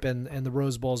matchup and the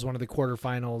Rose Bowl is one of the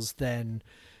quarterfinals, then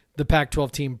the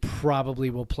Pac-12 team probably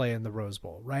will play in the Rose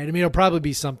Bowl, right? I mean, it'll probably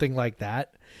be something like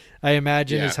that, I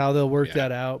imagine, is how they'll work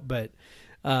that out. But,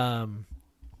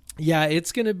 yeah,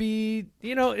 it's going to be,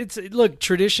 look,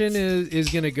 tradition is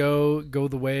going to go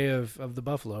the way of the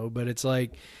Buffalo, but it's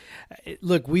like,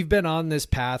 look, we've been on this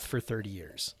path for 30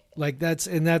 years. Like that's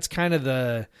kind of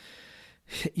the,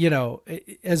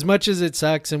 as much as it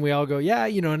sucks and we all go,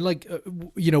 and like,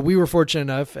 we were fortunate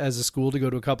enough as a school to go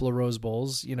to a couple of Rose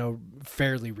Bowls,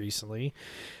 fairly recently.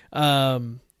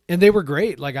 And they were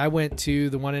great. Like I went to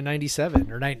the one in 97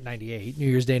 or 98, New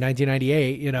Year's Day,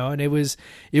 1998, and it was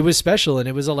special and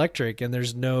it was electric, and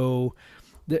there's no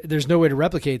way to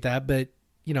replicate that. But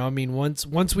I mean,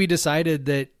 once we decided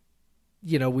that,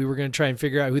 we were going to try and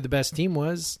figure out who the best team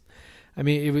was, I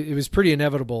mean, it was pretty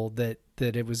inevitable that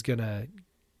it was going to,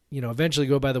 eventually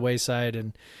go by the wayside.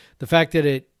 And the fact that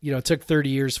it, took 30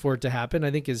 years for it to happen,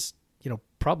 I think is,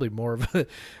 probably more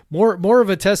of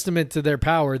a testament to their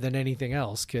power than anything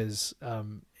else. Cause,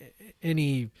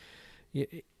 any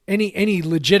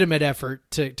legitimate effort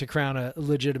to crown a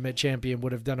legitimate champion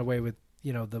would have done away with,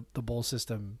 the bowl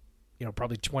system,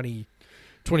 probably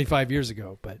 25 years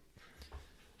ago. But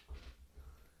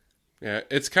yeah,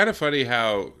 it's kind of funny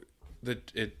how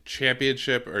the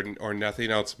championship or nothing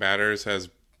else matters has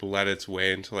bled its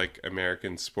way into like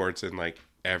American sports and like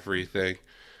everything.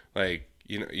 Like,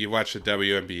 you watch the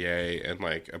WNBA and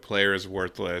like a player is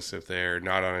worthless if they're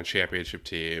not on a championship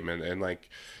team, and like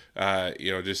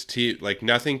just like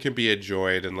nothing can be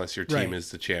enjoyed unless your team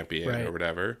is the champion or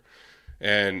whatever.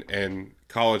 And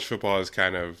college football has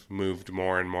kind of moved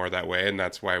more and more that way, and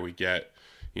that's why we get,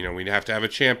 we have to have a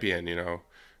champion.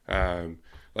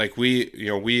 Like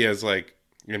we as like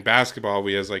in basketball,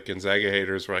 we as like Gonzaga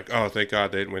haters were like, oh, thank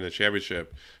God they didn't win the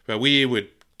championship, but we would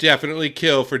definitely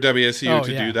kill for WSU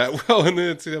to do that well in the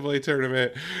NCAA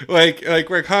tournament. Like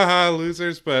we're haha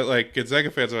losers, but like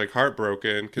Gonzaga fans are like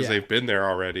heartbroken because they've been there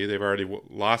already. They've already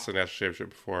lost the national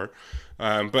championship before.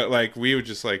 But like we would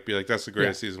just like be like, that's the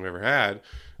greatest season we ever had.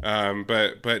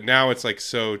 But now it's like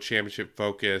so championship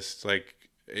focused. Like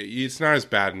it's not as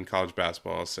bad in college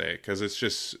basketball, I'll say, because it's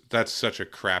just that's such a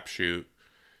crapshoot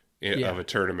of a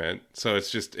tournament. So it's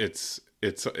just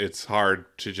it's hard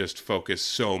to just focus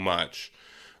so much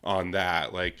on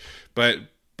that. Like but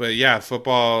yeah,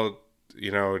 football,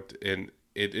 and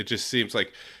it just seems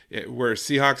like we're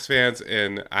Seahawks fans,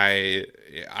 and I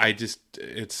just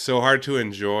it's so hard to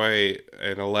enjoy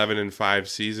an 11-5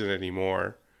 season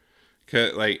anymore,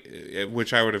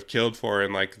 which I would have killed for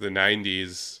in like the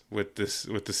 90s with the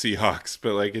Seahawks.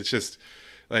 But like it's just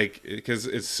like because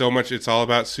it's all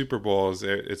about Super Bowls.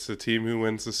 It's the team who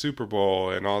wins the Super Bowl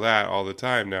and all that all the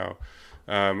time now.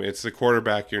 It's the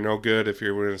quarterback. You're no good if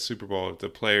you're winning a Super Bowl. The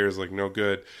players like no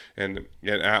good, and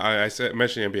I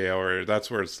mentioned NBA earlier. That's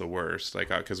where it's the worst. Like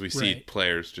because we see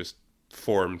players just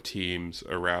form teams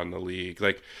around the league.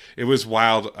 Like it was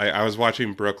wild. I was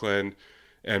watching Brooklyn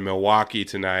and Milwaukee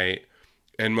tonight,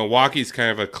 and Milwaukee's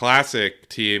kind of a classic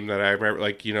team that I remember.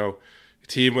 Like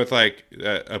team with like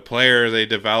a player they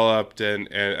developed and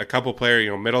a couple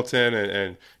players, Middleton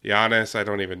and Giannis. I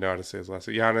don't even know how to say his last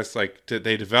name. Giannis, like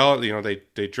they developed,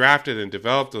 they drafted and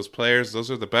developed those players. Those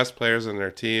are the best players in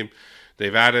their team.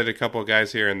 They've added a couple of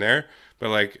guys here and there,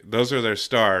 but like those are their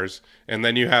stars. And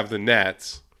then you have the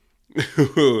Nets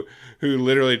who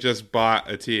literally just bought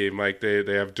a team. Like they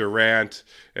have Durant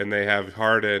and they have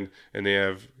Harden and they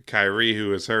have Kyrie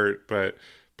who is hurt, but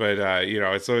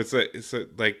it's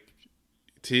like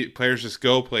players just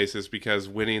go places because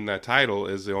winning that title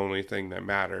is the only thing that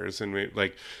matters. And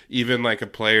even like a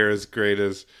player as great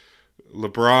as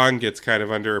LeBron gets kind of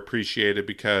underappreciated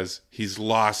because he's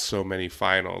lost so many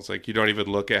finals. Like you don't even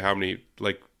look at how many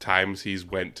like times he's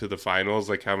went to the finals,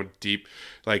 like how deep,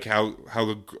 like how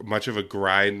much of a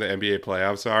grind the NBA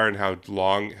playoffs are and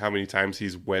how many times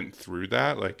he's went through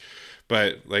that.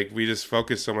 But we just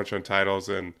focus so much on titles.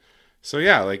 And so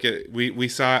yeah, like we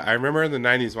saw. I remember in the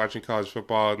 '90s watching college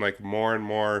football, and like more and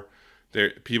more,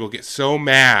 people get so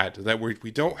mad that we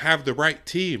don't have the right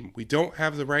team. We don't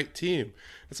have the right team.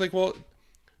 It's like, well,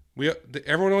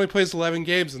 everyone only plays 11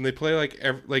 games, and they play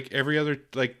like every other,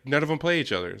 like none of them play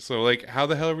each other. So like, how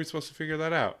the hell are we supposed to figure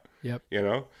that out? Yep.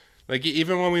 Like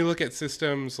even when we look at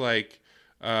systems like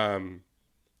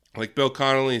Bill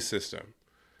Connolly's system,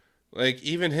 like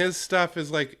even his stuff is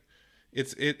like.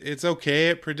 It's okay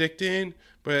at predicting,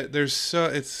 but there's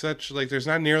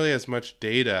not nearly as much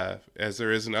data as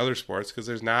there is in other sports because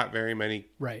there's not very many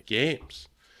games,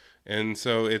 and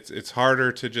so it's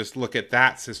harder to just look at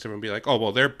that system and be like, oh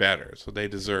well, they're better, so they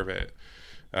deserve it.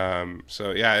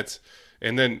 So yeah,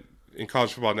 and then in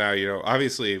college football now,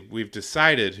 obviously we've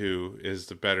decided who is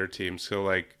the better team. So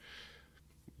like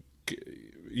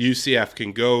UCF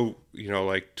can go,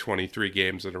 like 23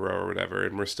 games in a row or whatever,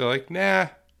 and we're still like, nah.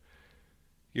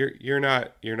 You're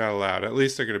not allowed. At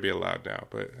least they're going to be allowed now.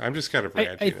 But I'm just kind of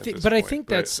ranting at this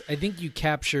point. I think you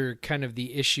capture kind of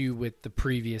the issue with the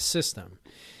previous system,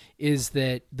 is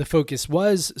that the focus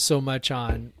was so much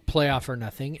on playoff or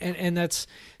nothing, and that's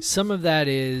some of that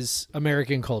is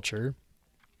American culture,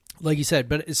 like you said,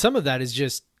 but some of that is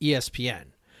just ESPN.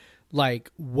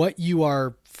 Like what you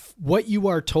are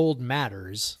told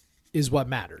matters is what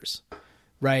matters.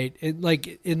 right? And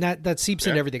that seeps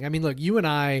into everything. I mean, look, you and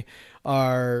I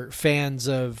are fans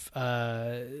of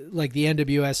like the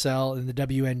NWSL and the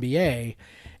WNBA,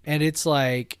 and it's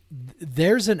like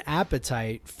there's an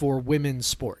appetite for women's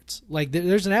sports. Like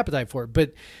there's an appetite for it,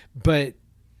 but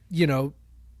you know,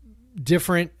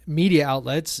 different media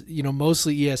outlets, you know,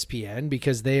 mostly ESPN,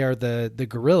 because they are the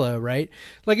gorilla, right?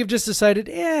 Like have just decided,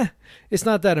 it's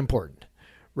not that important.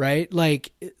 Right.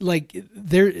 Like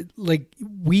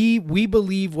we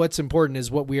believe what's important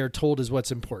is what we are told is what's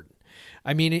important.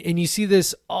 I mean, and you see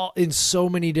this all in so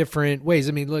many different ways.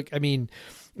 I mean, look, I mean,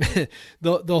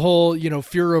 the whole, you know,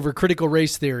 fear over critical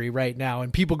race theory right now,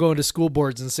 and people going to school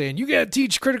boards and saying, you got to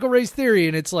teach critical race theory.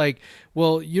 And it's like,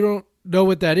 well, you don't know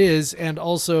what that is. And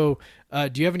also,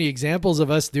 do you have any examples of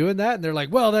us doing that? And they're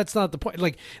like, well, that's not the point.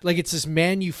 Like it's this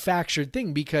manufactured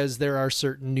thing because there are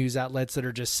certain news outlets that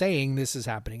are just saying this is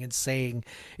happening and saying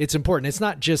it's important. It's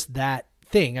not just that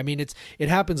thing. I mean, it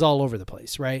happens all over the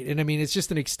place. Right. And I mean, it's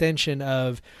just an extension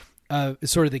of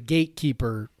sort of the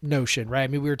gatekeeper notion, right? I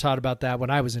mean, we were taught about that when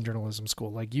I was in journalism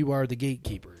school, like you are the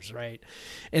gatekeepers. Right.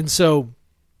 And so,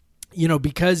 you know,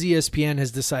 because ESPN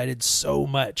has decided so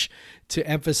much to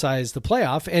emphasize the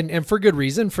playoff, and for good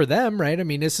reason for them, right? I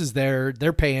mean, this is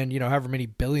they're paying, you know, however many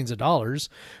billions of dollars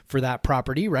for that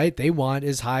property, right? They want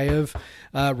as high of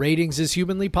ratings as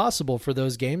humanly possible for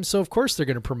those games. So of course they're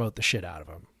going to promote the shit out of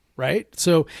them. Right.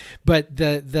 So, but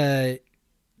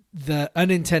the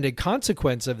unintended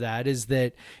consequence of that is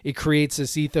that it creates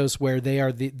this ethos where they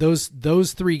are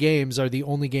those three games are the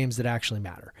only games that actually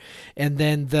matter. And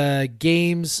then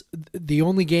the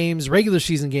only games, regular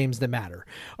season games that matter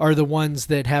are the ones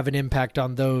that have an impact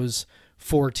on those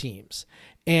four teams.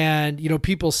 And, you know,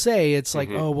 people say it's like,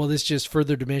 oh, well, this just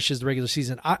further diminishes the regular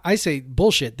season. I say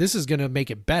bullshit. This is going to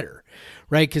make it better.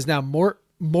 Right. Because now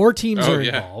more teams are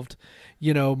involved,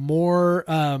 you know, more,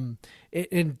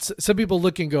 and some people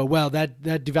look and go, well, that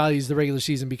devalues the regular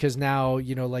season because now,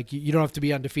 you know, like you don't have to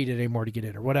be undefeated anymore to get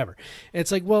in or whatever. And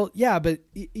it's like, well, yeah, but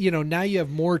you know, now you have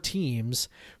more teams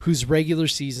whose regular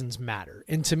seasons matter.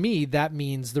 And to me, that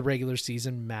means the regular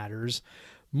season matters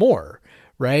more.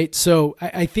 Right. So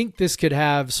I think this could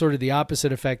have sort of the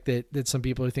opposite effect that some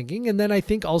people are thinking. And then I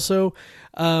think also,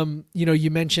 you know, you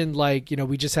mentioned like, you know,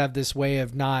 we just have this way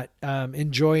of not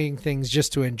enjoying things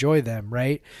just to enjoy them.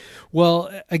 Right. Well,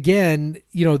 again,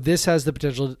 you know, this has the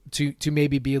potential to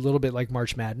maybe be a little bit like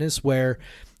March Madness where,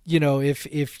 you know,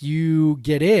 if you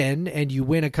get in and you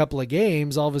win a couple of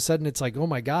games, all of a sudden it's like, oh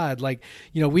my God, like,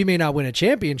 you know, we may not win a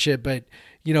championship, but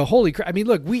you know, holy crap. I mean,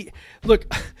 look,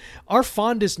 our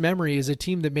fondest memory is a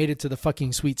team that made it to the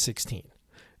fucking Sweet 16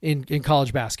 in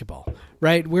college basketball,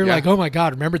 right? We're like, oh my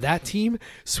God, remember that team?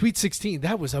 Sweet 16,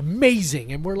 that was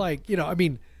amazing. And we're like, you know, I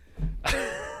mean,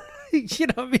 you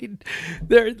know, I mean,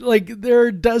 there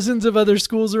are dozens of other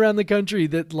schools around the country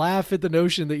that laugh at the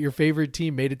notion that your favorite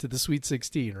team made it to the Sweet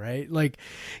 16, right? Like,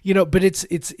 you know, but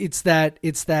it's that,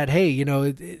 hey, you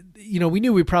know, we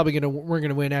knew we probably weren't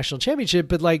gonna win a national championship,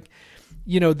 but like,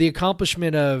 you know, the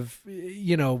accomplishment of,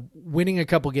 you know, winning a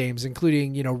couple games,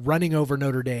 including, you know, running over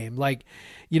Notre Dame, like,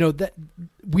 you know, that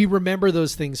we remember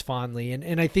those things fondly.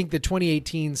 And I think the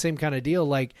 2018, same kind of deal.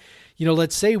 Like, you know,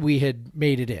 let's say we had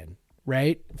made it in,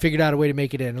 right? Figured out a way to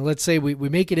make it in. And let's say we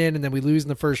make it in and then we lose in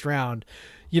the first round,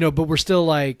 you know, but we're still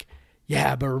like,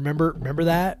 yeah, but remember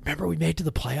that? Remember we made it to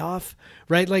the playoff,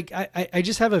 right? Like, I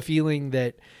just have a feeling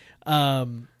that,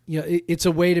 you know, it's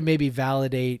a way to maybe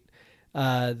validate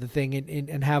the thing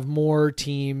and have more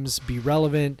teams be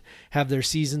relevant, have their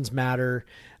seasons matter,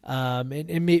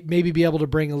 and maybe be able to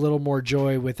bring a little more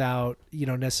joy without, you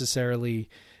know, necessarily,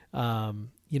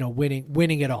 you know,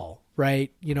 winning it all,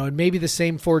 right? You know, and maybe the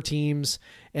same four teams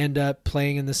end up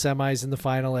playing in the semis and the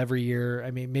final every year.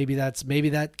 I mean, maybe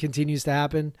that continues to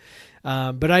happen.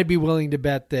 But I'd be willing to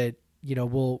bet that, you know,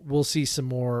 we'll see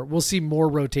more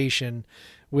rotation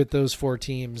with those four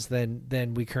teams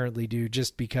than we currently do,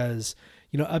 just because,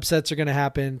 you know, upsets are going to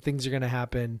happen, things are going to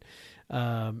happen.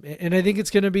 And I think it's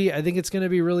going to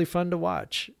be really fun to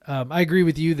watch. I agree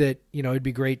with you that, you know, it'd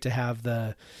be great to have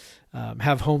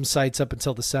have home sites up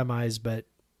until the semis, but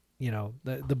you know,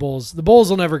 the Bulls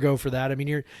will never go for that. I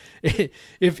mean,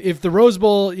 if the Rose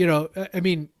Bowl, you know, I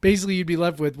mean, basically you'd be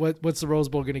left with what's the Rose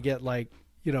Bowl going to get, like,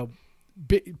 you know,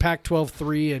 Pac-12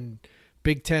 3 and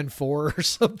Big 10 4 or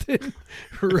something,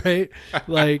 right?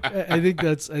 Like, I think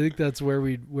that's where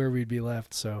we'd be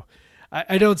left. So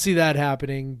I don't see that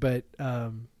happening, but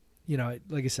you know,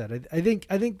 like I said, I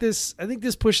think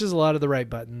this pushes a lot of the right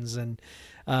buttons, and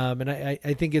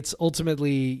I think it's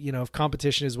ultimately, you know, if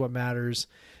competition is what matters,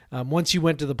 once you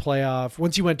went to a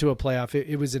playoff,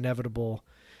 it was inevitable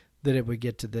that it would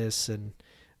get to this. And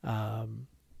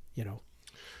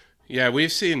Yeah,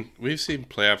 we've seen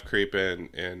playoff creep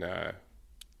in a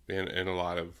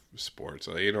lot of sports.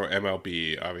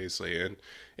 MLB obviously,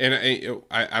 and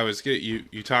I was good.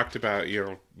 You talked about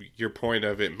your point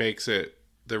of it makes it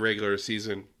the regular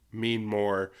season mean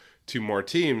more to more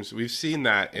teams. We've seen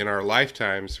that in our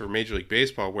lifetimes for Major League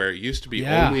Baseball, where it used to be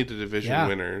only the division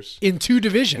winners in two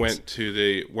divisions went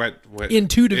in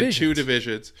two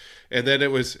divisions, and then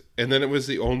it was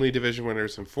the only division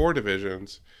winners in 4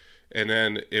 divisions, and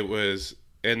then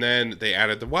they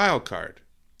added the wild card,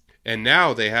 and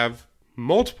now they have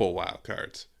multiple wild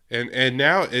cards, and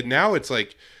now it's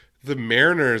like the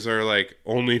Mariners are like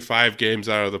only 5 games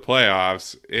out of the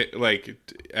playoffs,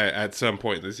 at some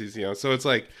point in the season, so it's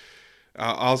like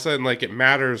all of a sudden, like, it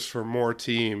matters for more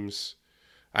teams.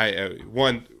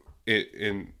 In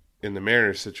the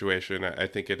Mariners situation, I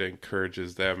think it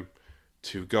encourages them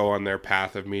to go on their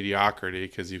path of mediocrity,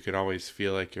 because you can always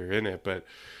feel like you're in it. But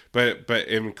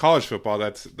in college football,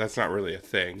 that's not really a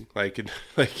thing.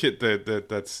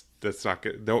 That's not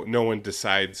good. No one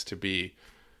decides to be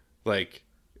like,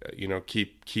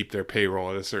 keep their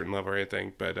payroll at a certain level or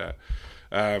anything. But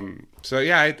so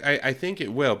yeah, I think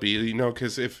it will be,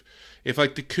 because if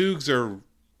like the Cougs are,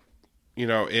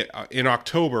 in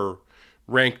October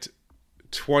ranked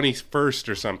 21st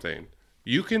or something,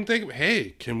 you can think,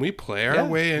 hey, can we play our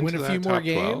way into win a that few top more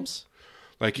 12? Games?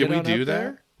 Like, can we do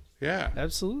that? Yeah,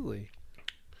 absolutely.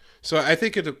 So I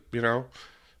think it,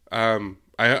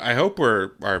 I hope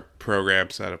our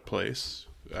program's at a place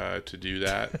to do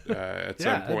that at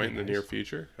some point in the near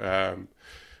future.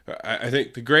 I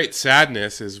think the great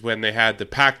sadness is when they had the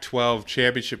Pac-12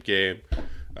 championship game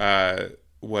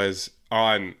was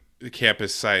on the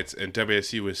campus sites, and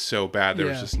WSU was so bad there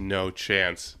was just no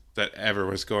chance that ever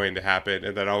was going to happen,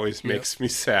 and that always makes me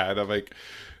sad. I'm like,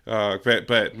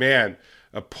 but man,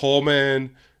 a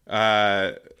Pullman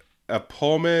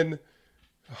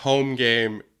home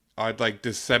game on like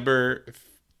December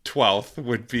 12th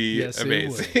would be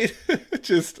amazing.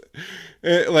 Just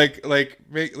like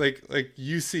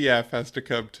UCF has to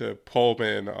come to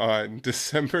Pullman on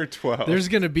December 12th. There's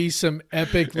going to be some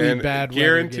epically bad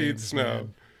guaranteed weather games, snow,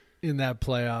 man, in that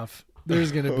playoff.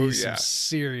 There's going to be some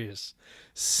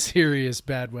serious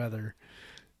bad weather.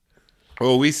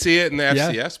 Well, we see it in the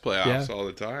FCS playoffs all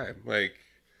the time. Like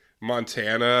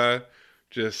Montana,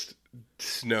 just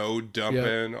snow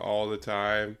dumping all the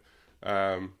time.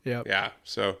 Yeah.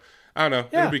 So I don't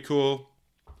know. It'll be cool.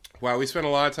 Wow, we spent a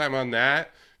lot of time on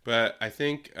that, but I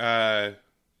think we'll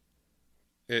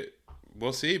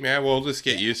see, man. We'll just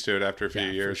get used to it after a few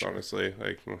years, honestly.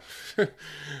 Like,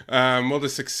 we'll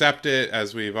just accept it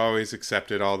as we've always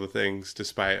accepted all the things,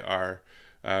 despite our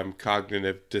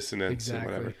cognitive dissonance and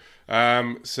whatever.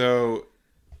 So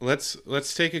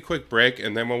let's take a quick break,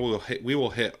 and then we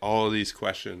will hit all of these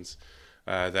questions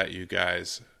that you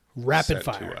guys rapid sent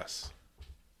fire to us.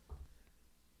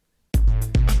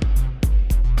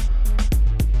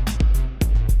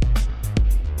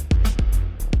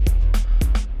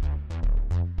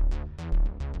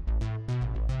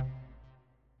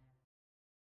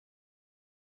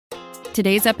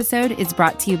 Today's episode is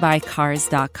brought to you by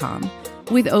Cars.com.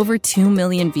 With over 2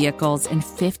 million vehicles and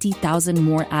 50,000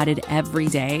 more added every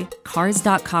day,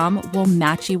 Cars.com will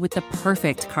match you with the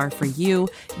perfect car for you,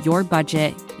 your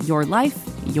budget, your life,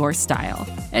 your style.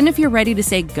 And if you're ready to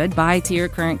say goodbye to your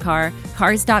current car,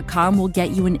 Cars.com will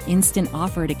get you an instant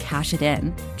offer to cash it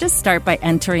in. Just start by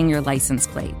entering your license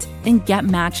plate and get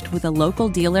matched with a local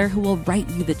dealer who will write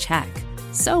you the check.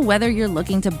 So whether you're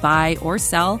looking to buy or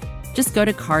sell, just go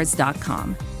to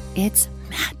Cars.com. It's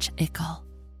magical.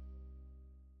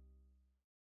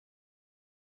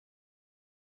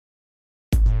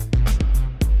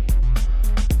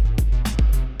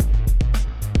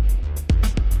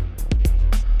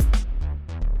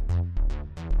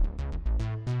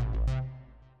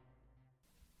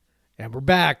 And we're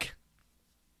back.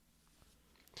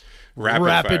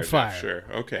 Rapid fire. Sure.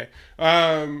 Okay.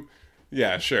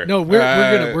 Yeah, sure. No,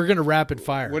 we're gonna rapid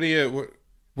fire.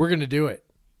 We're gonna do it.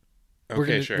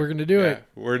 Okay, We're gonna do it.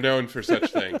 We're known for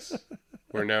such things.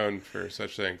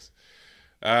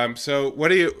 So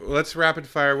let's rapid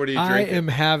fire. What are you drinking? I am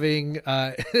having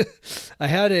I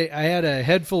had a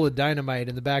head full of dynamite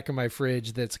in the back of my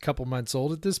fridge that's a couple months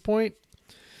old at this point.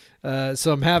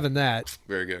 So I'm having that.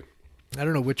 Very good. I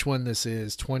don't know which one this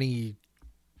is.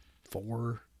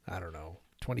 24, I don't know.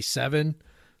 27,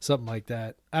 something like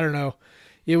that. I don't know.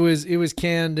 It was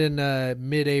canned in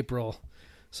mid-April.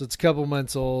 So it's a couple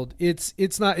months old. It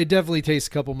definitely tastes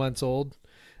a couple months old.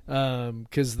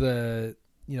 Cuz the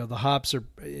hops are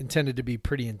intended to be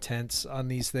pretty intense on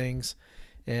these things,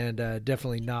 and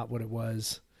definitely not what it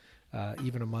was.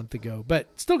 even a month ago, but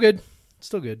still good.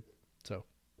 So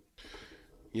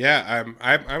Yeah,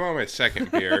 I'm on my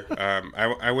second beer.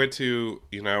 I went to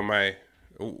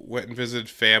went and visited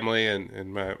family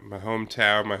in my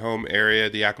hometown, my home area,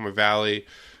 the Yakima Valley,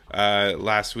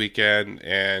 last weekend,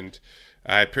 and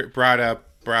I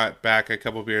brought back a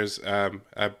couple beers.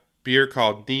 A beer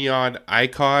called Neon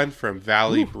Icon from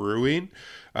Valley Brewing.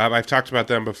 I've talked about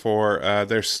them before.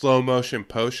 Their slow motion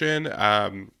potion.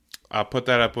 I'll put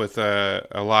that up with a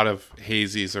lot of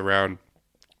hazies around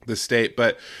the state,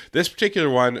 but this particular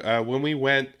one, when we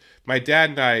went, my dad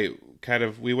and I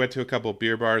we went to a couple of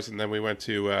beer bars, and then we went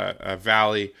to a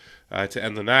Valley to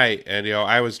end the night. And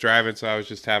I was driving, so I was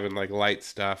just having like light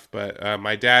stuff. But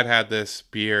my dad had this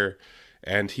beer,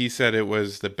 and he said it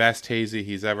was the best hazy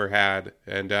he's ever had.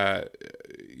 And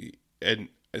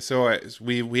so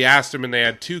we asked him, and they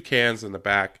had 2 cans in the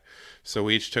back, so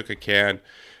we each took a can.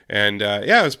 And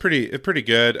it was pretty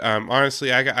good.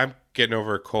 Honestly, I'm getting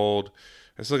over a cold.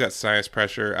 I still got sinus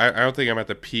pressure. I don't think I'm at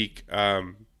the peak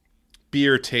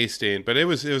beer tasting, but it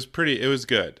was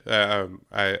good. I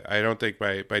don't think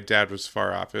my dad was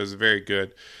far off. It was a very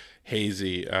good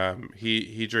hazy.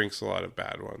 He drinks a lot of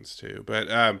bad ones too, but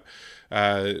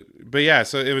yeah.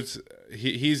 So it was.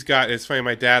 He's got. It's funny.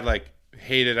 My dad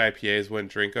hated IPAs,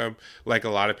 wouldn't drink them like a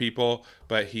lot of people,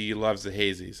 but he loves the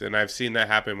hazies, and I've seen that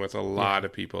happen with a lot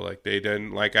of people. Like they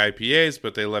didn't like IPAs,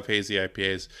 but they love hazy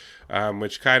IPAs,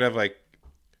 which kind of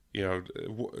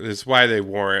is why they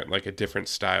warrant a different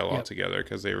style altogether,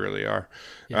 because they really are.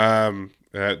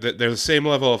 They're the same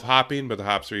level of hopping, but the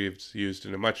hops are used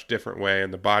in a much different way,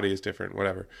 and the body is different,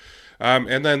 whatever.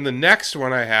 And then the next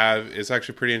one I have is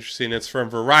actually pretty interesting. It's from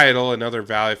Varietal, another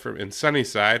Valley in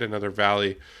Sunnyside, another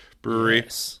Valley brewery.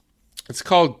 yes. It's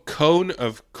called Cone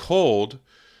of Cold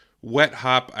Wet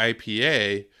Hop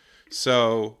IPA.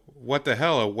 So what the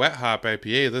hell, a wet hop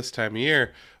IPA this time of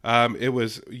year? It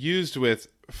was used with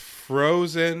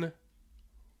frozen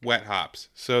wet hops.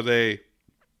 So they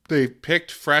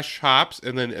picked fresh hops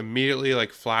and then immediately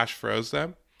flash froze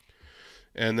them.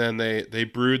 And then they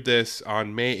brewed this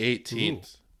on May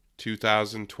 18th,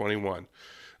 2021.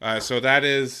 So that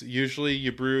is usually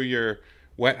you brew your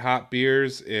wet hop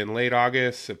beers in late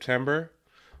August, September.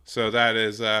 So that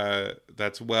is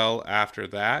that's well after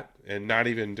that, and not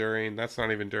even during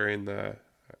the.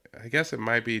 I guess it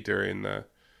might be during the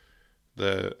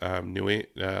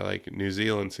New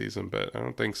Zealand season, but I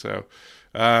don't think so.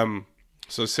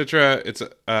 So Citra, it's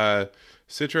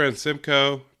Citra and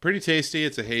Simcoe, pretty tasty.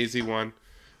 It's a hazy one,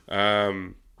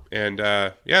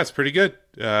 it's pretty good.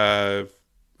 I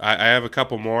have a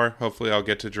couple more. Hopefully, I'll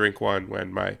get to drink one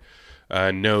when my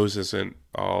nose isn't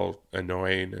all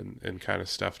annoying and kind of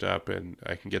stuffed up, and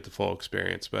I can get the full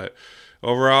experience. But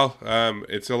overall,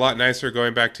 it's a lot nicer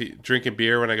going back to drinking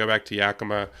beer when I go back to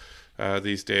Yakima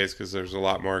these days, because there's a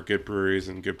lot more good breweries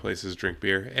and good places to drink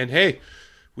beer. And hey,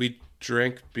 we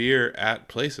drank beer at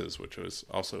places, which was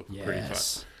also pretty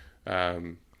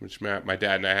fun. Which my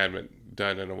dad and I hadn't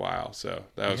done in a while, so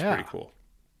that was pretty cool.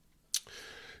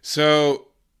 So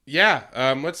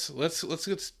let's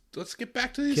get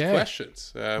back to these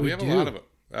questions. We have a lot of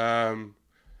them.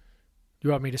 You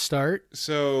want me to start?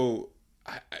 So,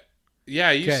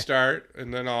 you start,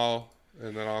 and then I'll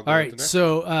go. All right.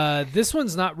 So this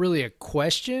one's not really a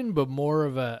question, but more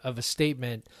of a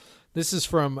statement. This is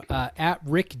from at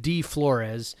Rick D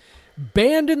Flores.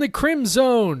 Banned in the Crim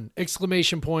Zone!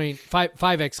 Exclamation point!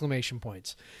 Five exclamation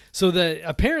points. So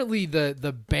apparently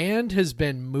the band has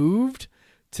been moved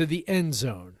to the end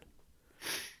zone.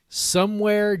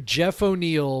 Somewhere Jeff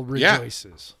O'Neill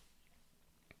rejoices.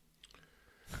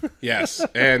 Yes,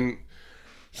 and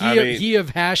he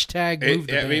have hashtag moved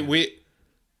the band.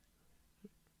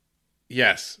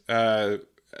 Yes, a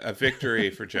victory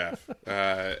for Jeff.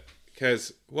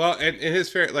 Because, and his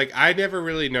fair, I never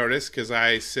really noticed because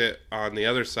I sit on the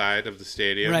other side of the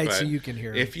stadium. Right, but so you can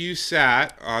hear if you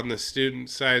sat on the student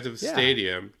side of the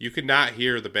stadium, you could not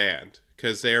hear the band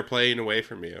because they are playing away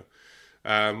from you,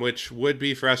 which would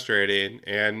be frustrating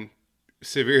and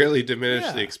severely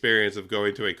diminish the experience of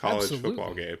going to a college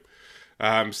football game.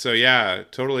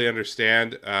 Totally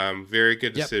understand. Very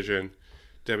good decision,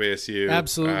 WSU.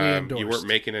 Absolutely endorsed. You weren't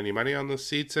making any money on the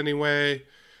seats anyway.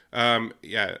 I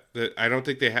don't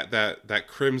think they had that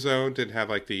Crim Zone didn't have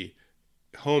the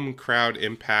home crowd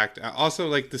impact. Also,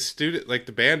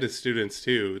 the band is students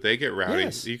too. They get rowdy.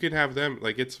 Yes. You can have them.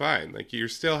 It's fine. You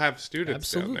still have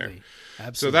students down there.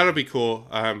 Absolutely. So that'll be cool.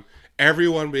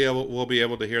 Everyone will be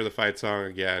able to hear the fight song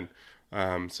again.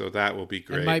 So that will be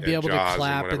great. And might be able to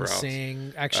clap and else.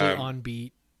 sing actually on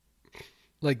beat.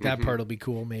 That part will be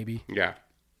cool. Maybe. Yeah.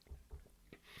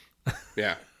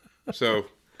 Yeah. So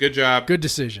Good job. Good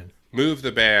decision. Move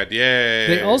the band. Yay.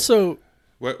 They also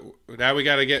now we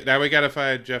gotta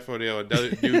find Jeff O'Neill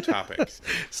another new topics.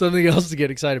 something else to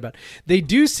get excited about. They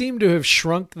do seem to have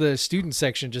shrunk the student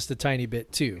section just a tiny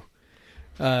bit too.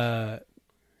 Yeah,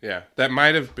 that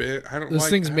might have been. Those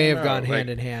things may have gone hand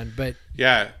in hand, but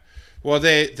yeah. Well,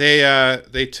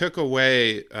 they took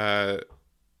away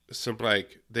some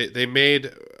they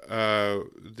made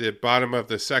the bottom of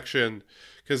the section,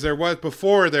 because there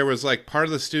was like part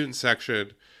of the student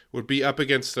section would be up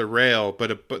against the rail,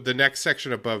 but the next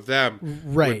section above them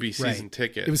would be season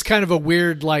tickets. It was kind of a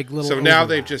weird little. So now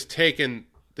they've just taken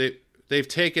they've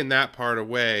taken that part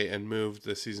away and moved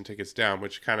the season tickets down,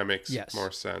 which kind of makes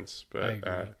more sense.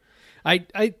 But I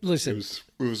listen. It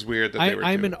was weird that they were.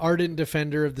 I'm an ardent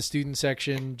defender of the student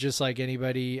section, just like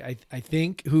anybody. I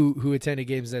think who attended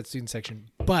games in that student section,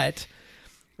 but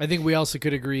I think we also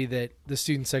could agree that the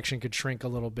student section could shrink a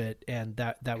little bit, and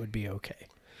that would be okay.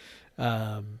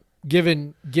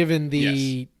 Given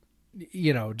the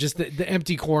just the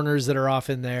empty corners that are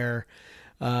often there.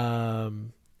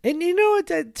 And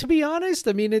to be honest,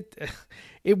 I mean,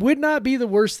 it would not be the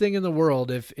worst thing in the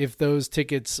world if those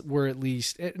tickets were at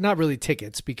least not really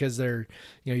tickets, because they're,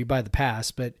 you buy the pass,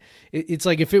 but it's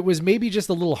like if it was maybe just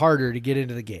a little harder to get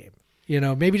into the game,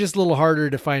 maybe just a little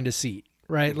harder to find a seat,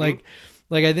 right? Mm-hmm.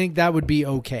 Like I think that would be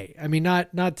okay. I mean,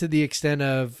 not to the extent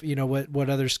of, what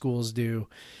other schools do.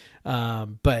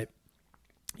 But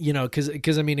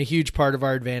cause I mean, a huge part of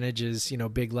our advantage is,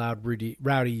 big, loud,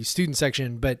 rowdy student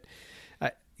section, but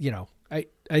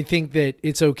I think that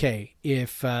it's okay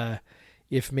if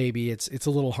maybe it's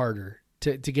a little harder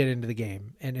to get into the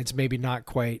game, and it's maybe not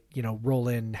quite, roll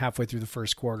in halfway through the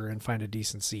first quarter and find a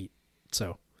decent seat.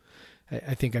 So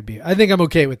I think I'm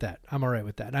okay with that. I'm all right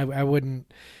with that.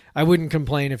 I wouldn't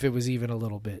complain if it was even a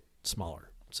little bit smaller.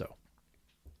 So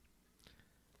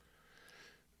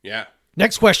yeah.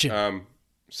 Next question.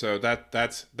 So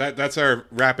that's our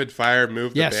rapid fire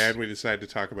move the Yes. band. We decided to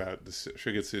talk about the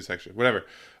Sugar Sioux section, whatever.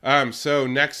 So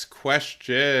next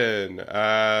question.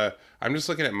 I'm just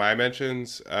looking at my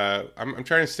mentions. I'm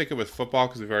trying to stick it with football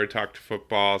because we've already talked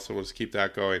football, so we'll just keep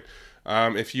that going.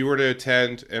 If you were to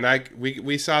attend, and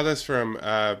we saw this from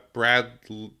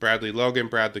Bradley Logan,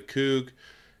 Brad the Coug,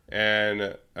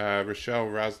 and Rochelle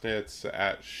Rosnitz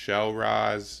at Shell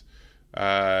Roz,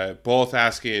 both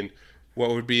asking what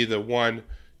would be the one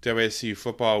WSU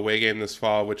football away game this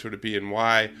fall, which would it be and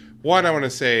why? One, I want to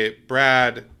say,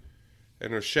 Brad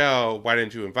and Rochelle, why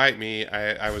didn't you invite me?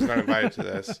 I was not invited to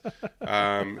this.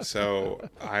 So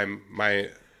my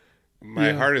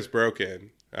heart is broken.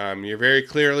 You're very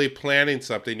clearly planning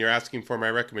something. You're asking for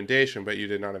my recommendation, but you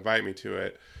did not invite me to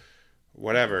it.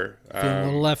 Whatever. Feeling a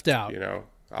little left out.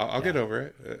 I'll get over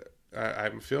it.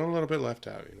 I'm feeling a little bit left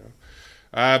out,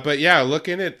 but yeah,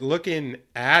 looking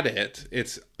at it,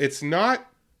 it's not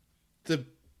the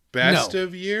best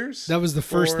of years. That was the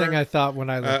first thing I thought when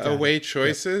I looked at away it.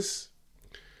 choices.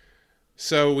 Yep.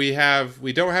 So we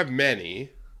don't have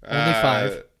many. Only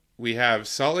 5. We have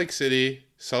Salt Lake City,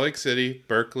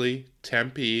 Berkeley,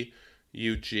 Tempe,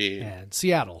 Eugene, And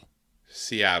Seattle.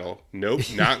 Nope,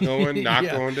 not going. Not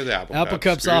going to the Apple Cup. Apple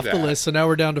Cup's Screw off that. the list, so now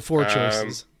we're down to 4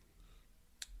 choices.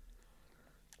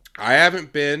 I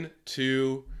haven't been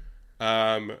to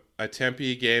a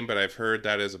Tempe game, but I've heard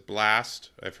that is a blast.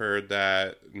 I've heard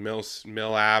that Mill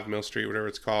Street, whatever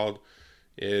it's called,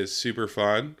 is super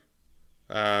fun.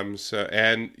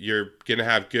 And you're gonna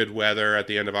have good weather at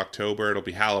the end of October. It'll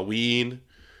be Halloween.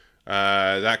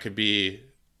 That could be.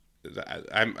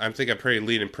 I'm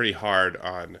leaning pretty hard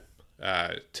on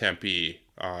Tempe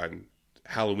on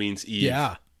Halloween's Eve.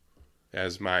 Yeah,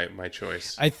 as my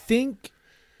choice. I think.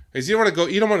 Because you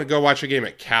don't want to go watch a game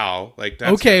at Cal. Like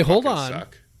that's okay, gonna hold fucking on.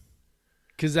 suck.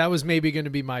 Because that was maybe going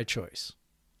to be my choice.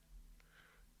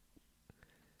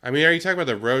 I mean, are you talking about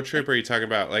the road trip, or are you talking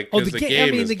about the game?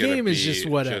 I mean, the game is just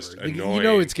whatever. Annoying.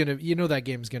 That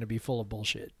game's gonna be full of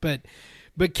bullshit. But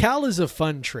Cal is a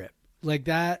fun trip. Like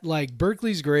that. Like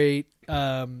Berkeley's great.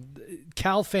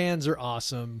 Cal fans are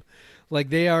awesome. Like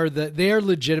they are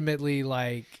legitimately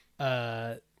like.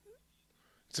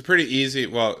 It's a pretty easy.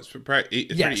 Well, it's pretty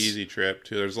easy trip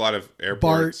too. There's a lot of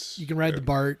airports. BART. You can ride the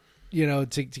BART. To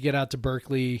get out to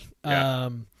Berkeley. Yeah.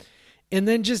 And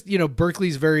then just,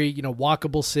 Berkeley's very,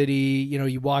 walkable city.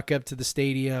 You walk up to the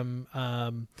stadium.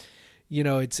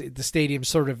 It's the stadium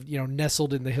sort of,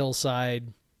 nestled in the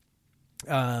hillside.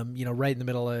 Right in the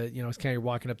middle of, it's kind of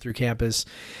walking up through campus.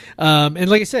 And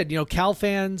like I said, Cal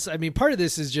fans, I mean, part of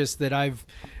this is just that I've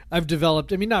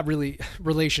developed, I mean, not really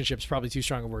relationships, probably too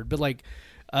strong a word, but like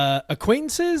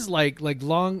acquaintances, like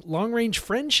long range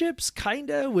friendships,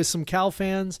 kinda, with some Cal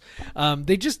fans.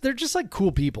 They're just like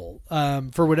cool people.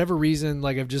 For whatever reason,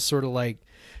 like I've just sort of like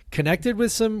connected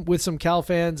with some Cal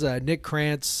fans. Nick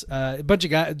Krantz, a bunch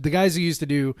of guys, the guys who used to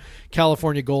do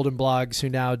California Golden blogs, who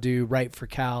now do Write for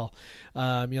Cal.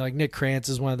 Like Nick Krantz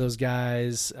is one of those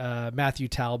guys. Matthew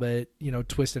Talbot,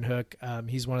 Twist and Hook,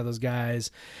 he's one of those guys.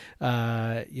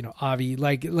 Avi,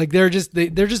 like they're just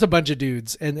a bunch of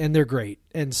dudes, and they're great.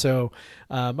 And so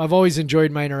I've always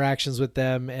enjoyed my interactions with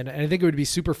them, and I think it would be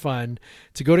super fun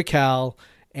to go to Cal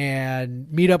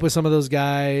and meet up with some of those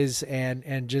guys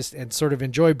and sort of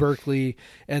enjoy Berkeley,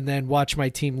 and then watch my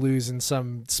team lose in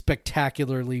some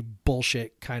spectacularly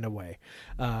bullshit kind of way.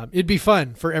 It'd be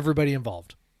fun for everybody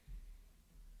involved.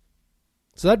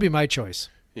 So that'd be my choice.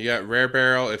 You got Rare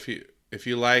Barrel if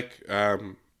you like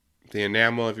the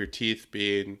enamel of your teeth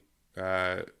being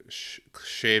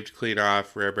shaved clean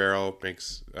off. Rare Barrel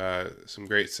makes some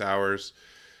great sours.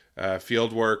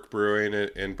 Fieldwork Brewing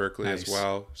in Berkeley as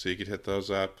well, so you could hit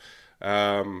those up.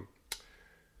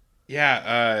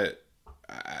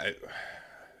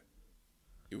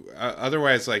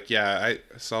 Otherwise,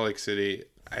 Salt Lake City.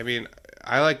 I mean,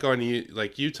 I like going to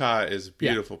Utah is a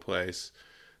beautiful place,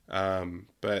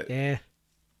 but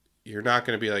you're not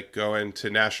going to be like going to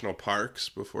national parks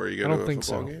before you go to a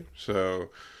football game. So,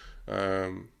 I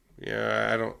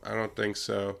don't think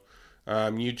so.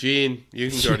 Eugene, you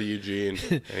can go to Eugene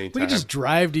anytime. We can just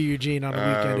drive to Eugene on a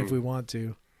weekend if we want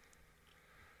to.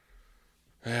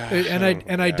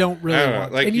 I don't really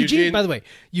want to. And Eugene, by the way,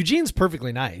 Eugene's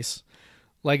perfectly nice.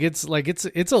 It's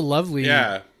a lovely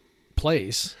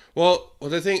place. Well,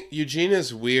 the thing, Eugene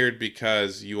is weird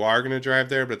because you are going to drive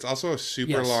there, but it's also a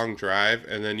super long drive,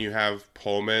 and then you have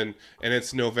Pullman, and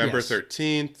it's November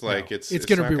 13th. It's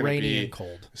going to be rainy and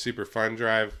cold. A super fun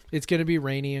drive. It's going to be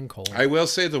rainy and cold. I will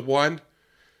say the one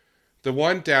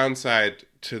downside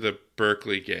to the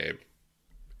Berkeley game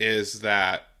is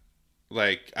that,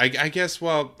 I guess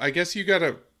you get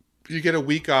a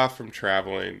week off from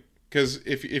traveling, because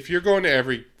if you're going to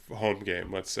every home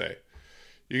game, let's say,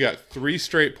 you got 3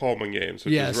 straight Pullman games,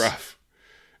 which is rough.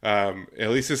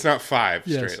 At least it's not 5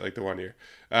 straight like the one year.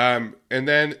 And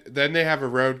then they have a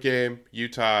road game,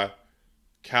 Utah,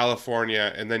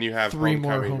 California, and then you have 3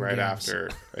 homecoming more right games. after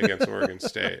against Oregon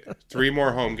State. 3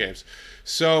 more home games.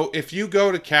 So if you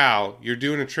go to Cal, you're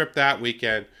doing a trip that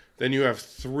weekend, then you have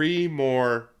 3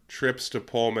 more trips to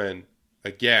Pullman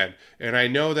again. And I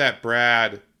know that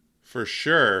Brad, for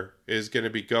sure, is going to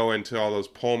be going to all those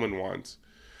Pullman ones.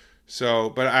 So,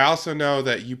 but I also know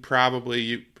that you Brad or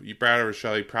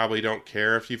Rochelle, you probably don't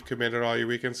care if you've committed all your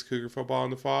weekends to Cougar football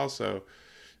in the fall. So,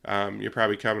 you're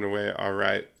probably coming away all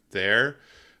right there.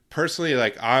 Personally,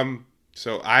 I'm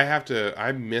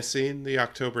missing the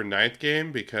October 9th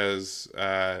game because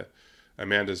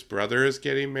Amanda's brother is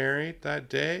getting married that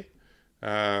day.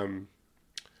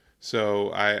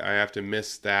 So I have to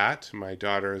miss that. My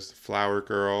daughter is the flower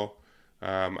girl.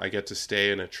 I get to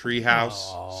stay in a tree house,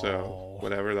 so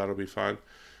whatever, that'll be fun.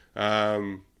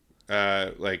 In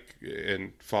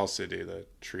Fall City, the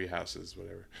tree houses,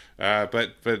 whatever.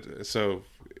 But so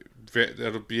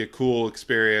that'll be a cool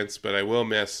experience. But I will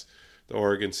miss the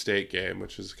Oregon State game,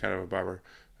 which is kind of a bummer,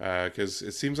 because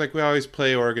it seems like we always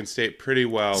play Oregon State pretty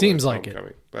well. Seems like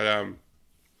homecoming. But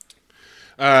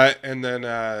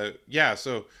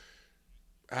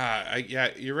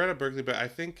you're right at Berkeley, but I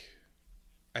think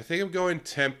I'm going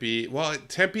Tempe. Well,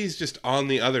 Tempe's just on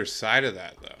the other side of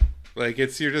that, though.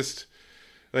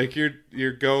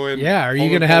 You're going. Yeah, are you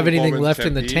going to have anything left Tempe,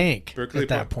 in the tank Berkeley at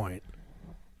that point?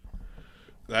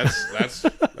 That's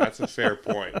a fair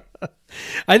point.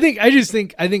 I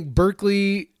think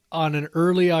Berkeley on an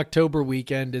early October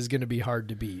weekend is going to be hard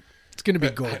to beat. It's going to be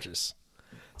gorgeous.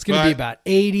 It's going to be about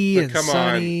 80 and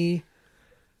sunny.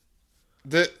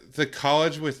 The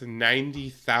college with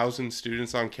 90,000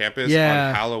 students on campus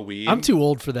on Halloween. I'm too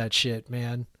old for that shit,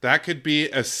 man. That could be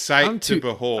a sight to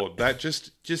behold. That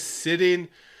just sitting,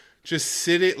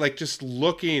 like just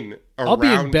looking around. I'll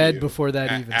be in bed before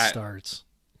that even starts.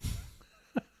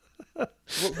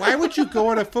 Why would you go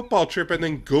on a football trip and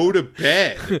then go to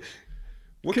bed?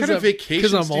 What kind of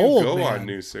vacations do you go on,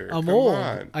 new sir? I'm old.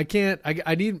 I can't.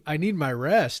 I need my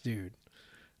rest, dude.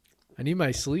 I need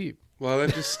my sleep. Well,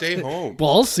 then just stay home.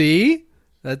 Well, see,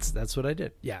 that's what I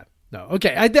did. Yeah. No.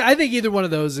 Okay. I think either one of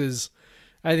those is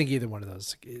a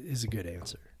good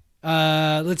answer.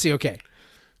 Let's see. Okay.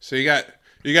 So you got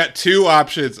 2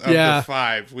 options of the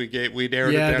 5 we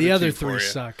narrowed it down. Yeah, the other 3 for you.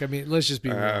 suck. I mean, let's just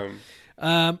be real.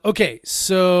 Okay,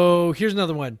 so here's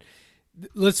another one.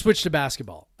 let's switch to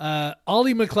basketball.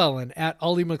 Ollie McClellan at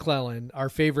Ollie McClellan, our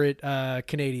favorite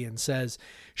Canadian, says,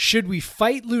 should we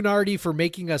fight Lunardi for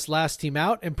making us last team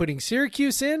out and putting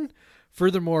Syracuse in?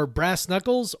 Furthermore, brass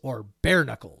knuckles or bare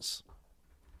knuckles?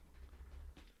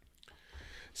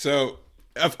 So,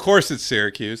 of course it's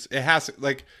Syracuse. It has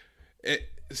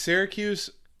Syracuse,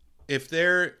 if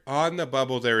they're on the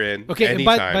bubble they're in. Okay,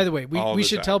 anytime, and by the way, we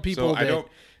should tell people that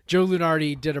Joe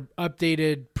Lunardi did an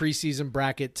updated preseason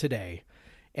bracket today,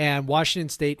 and Washington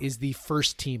State is the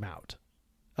first team out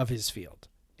of his field,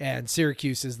 and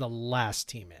Syracuse is the last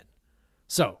team in.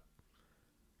 So,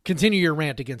 continue your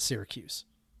rant against Syracuse.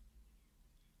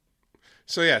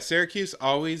 So yeah, Syracuse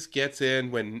always gets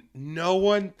in when no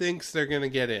one thinks they're going to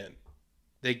get in.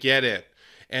 They get in.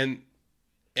 And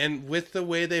with the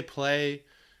way they play,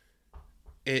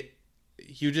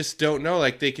 you just don't know.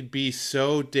 Like, they could be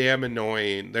so damn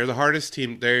annoying. They're the hardest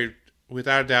team. They're,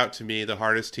 without a doubt, to me, the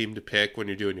hardest team to pick when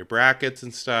you're doing your brackets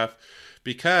and stuff,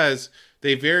 because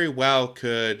they very well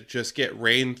could just get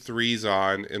rain threes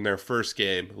on in their first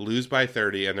game, lose by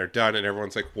 30, and they're done. And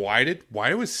everyone's like,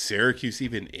 why was Syracuse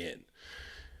even in?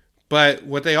 But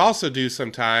what they also do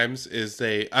sometimes is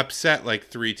they upset like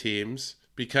 3 teams,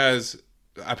 because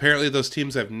apparently those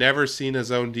teams have never seen a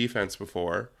zone defense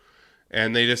before,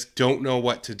 and they just don't know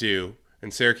what to do.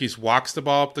 And Syracuse walks the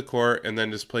ball up the court and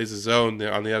then just plays a zone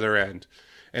on the other end.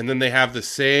 And then they have the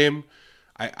same.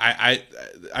 I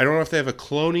don't know if they have a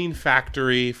cloning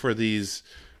factory for these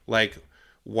like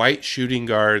white shooting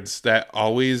guards that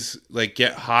always like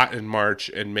get hot in March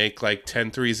and make like 10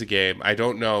 threes a game. I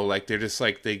don't know. Like, they're just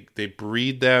like they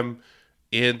breed them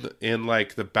in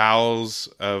like the bowels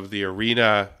of the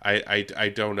arena.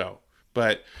 I don't know.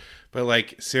 But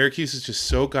like, Syracuse is just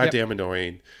so goddamn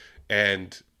annoying,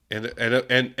 and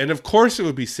of course it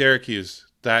would be Syracuse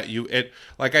that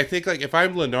like, I think, like, if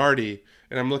I'm Lenardi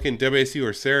and I'm looking WSU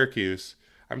or Syracuse,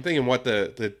 I'm thinking what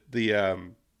the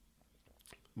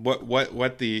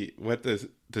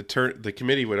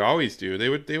committee would always do. They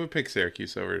would pick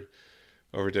Syracuse over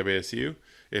WSU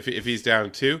if he's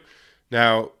down 2.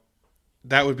 Now,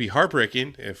 that would be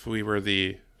heartbreaking if we were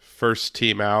the first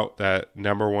team out, that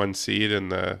number 1 seed in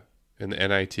the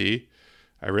NIT.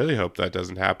 I really hope that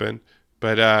doesn't happen.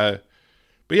 But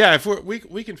yeah, if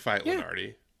we can fight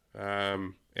Lenardi.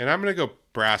 And I'm gonna go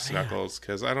brass knuckles,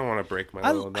 because I don't want to break my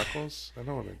little knuckles. I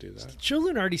don't want to do that. Joe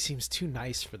Lunardi seems too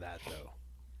nice for that, though.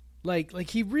 Like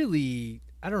he really,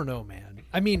 I don't know, man.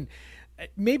 I mean,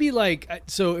 maybe like,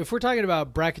 so if we're talking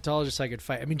about bracketologists, I could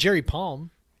fight. I mean, Jerry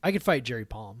Palm. I could fight Jerry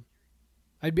Palm.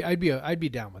 I'd be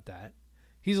down with that.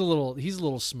 He's a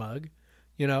little smug,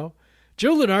 you know.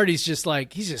 Joe Lunardi's just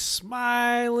like, he's just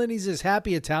smiling. He's this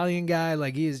happy Italian guy.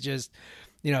 Like, he is just,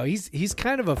 you know, he's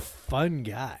kind of a fun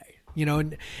guy. You know,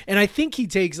 and I think he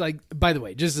takes, like, by the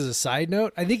way, just as a side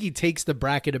note, I think he takes the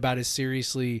bracket about as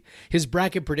seriously, his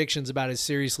bracket predictions about as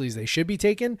seriously as they should be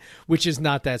taken, which is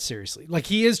not that seriously. Like,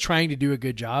 he is trying to do a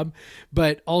good job,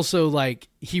 but also, like,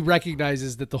 he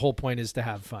recognizes that the whole point is to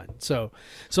have fun. So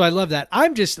I love that.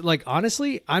 I'm just, like,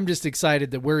 honestly, I'm just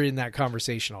excited that we're in that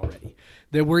conversation already,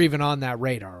 that we're even on that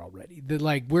radar already, that,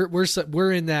 like,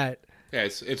 we're in that. Yeah,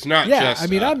 it's not. Yeah, just I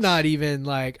mean, us. I'm not even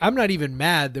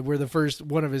mad that we're the first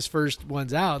one of his first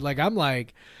ones out. Like, I'm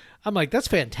like, that's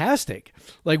fantastic.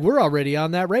 Like, we're already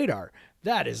on that radar.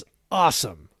 That is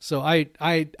awesome. So I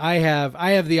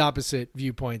have the opposite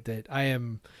viewpoint that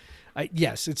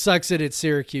yes, it sucks that it's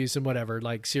Syracuse and whatever.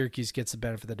 Like, Syracuse gets the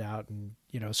benefit of the doubt, and,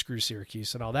 you know, screw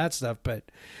Syracuse and all that stuff. But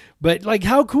like,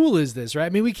 how cool is this, right? I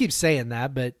mean, we keep saying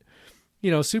that, but,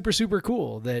 you know, super, super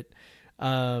cool that,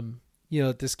 you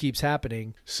know, this keeps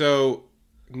happening. So,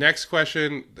 next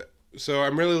question. So,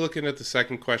 I'm really looking at the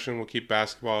second question. We'll keep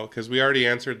basketball, because we already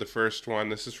answered the first one.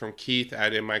 This is from Keith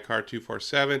at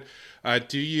InMyCar247.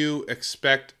 Do you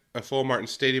expect a full Martin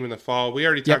Stadium in the fall? We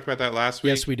already talked about that last week.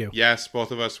 Yes, we do. Yes,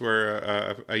 both of us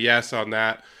were a yes on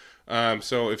that.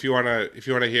 So if you wanna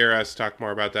hear us talk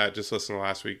more about that, just listen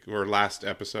to last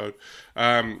episode.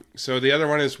 So the other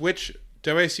one is, which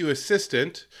WSU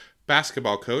assistant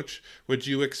basketball coach would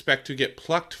you expect to get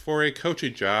plucked for a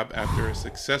coaching job after a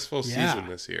successful season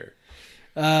this year?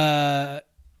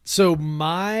 So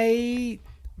the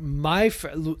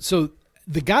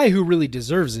guy who really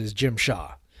deserves it is Jim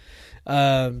Shaw.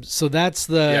 So that's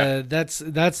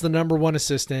the number 1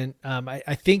 assistant.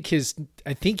 I think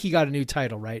he got a new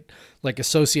title, right? Like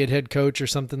associate head coach or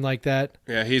something like that.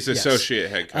 Yeah, he's associate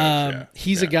head coach.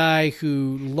 He's a guy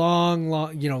who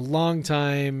long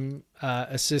time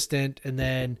assistant, and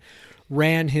then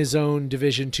ran his own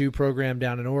Division II program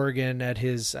down in Oregon at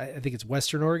his, I think it's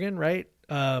Western Oregon, right?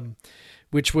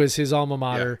 which was his alma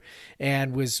mater,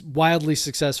 and was wildly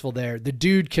successful there. The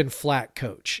dude can flat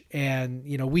coach. And,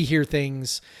 we hear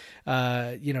things,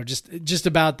 just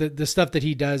about the stuff that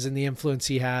he does and the influence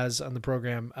he has on the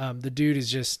program. The dude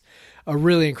is just a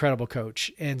really incredible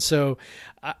coach. And so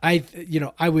I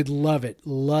would love it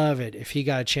if he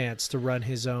got a chance to run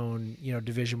his own,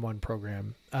 Division I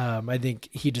program. I think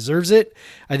he deserves it.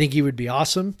 I think he would be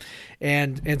awesome.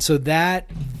 And so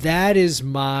that's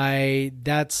my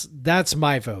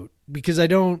vote, because I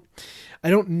don't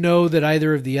know that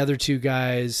either of the other two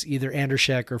guys, either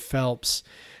Andershek or Phelps,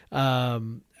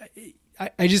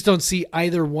 I just don't see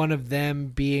either one of them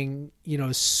being,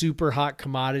 super hot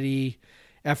commodity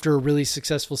after a really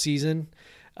successful season.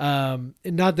 And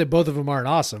not that both of them aren't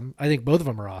awesome. I think both of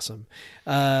them are awesome.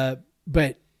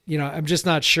 But, I'm just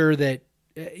not sure that,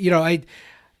 I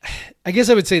guess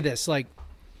I would say this,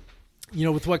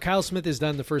 with what Kyle Smith has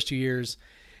done the first 2 years,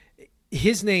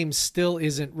 his name still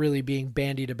isn't really being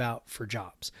bandied about for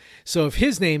jobs. So if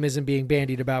his name isn't being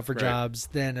bandied about for jobs,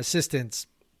 then assistants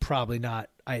probably not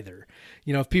either.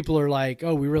 If people are like,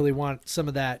 oh, we really want some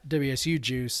of that WSU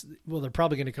juice, well, they're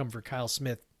probably going to come for Kyle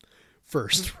Smith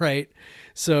first. Right.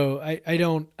 So I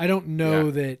don't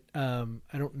know that,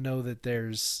 I don't know that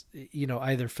there's,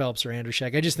 either Phelps or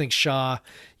Andershek. I just think Shaw,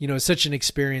 is such an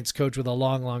experienced coach with a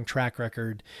long track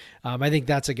record. I think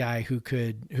that's a guy who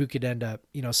could end up,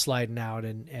 sliding out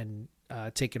and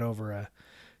taking over a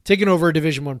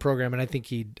Division I program. And I think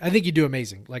he'd do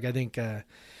amazing. I think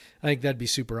that'd be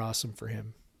super awesome for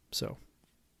him. So.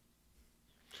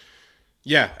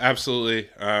 Yeah, absolutely.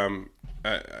 I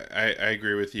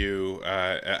agree with you.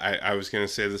 I was going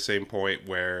to say the same point,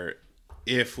 where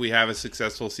if we have a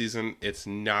successful season, it's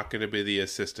not going to be the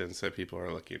assistants that people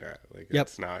are looking at.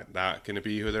 It's not going to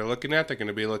be who they're looking at. They're going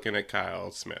to be looking at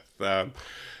Kyle Smith.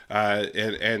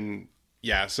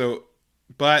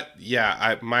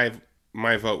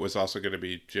 My vote was also going to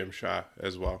be Jim Shaw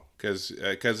as well, because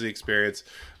of the experience.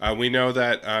 We know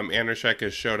that Andershek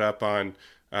has showed up on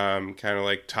kind of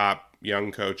like top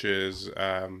young coaches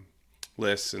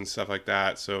lists and stuff like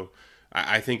that. So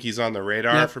I think he's on the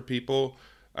radar for people.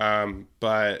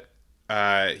 But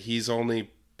he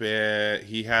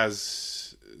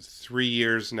has 3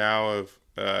 years now of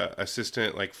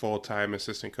full-time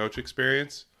assistant coach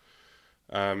experience.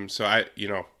 So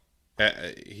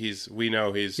we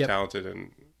know he's talented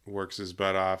and works his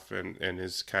butt off, and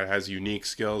is kind of has unique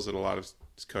skills that a lot of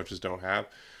coaches don't have.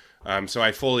 So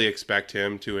I fully expect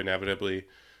him to inevitably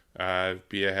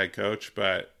be a head coach,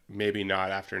 but maybe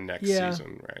not after next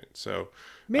season, right? So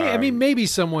maybe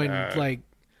someone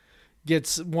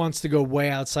wants to go way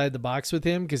outside the box with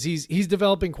him, because he's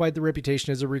developing quite the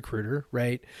reputation as a recruiter,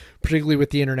 right? Particularly with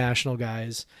the international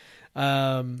guys.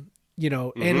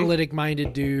 Analytic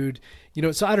minded dude,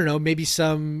 so I don't know, maybe he's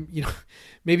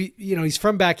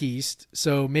from back East.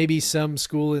 So maybe some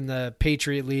school in the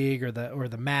Patriot League or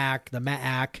the MAC,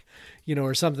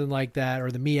 or something like that, or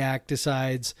the MEAC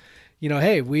decides,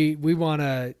 hey, we want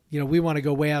to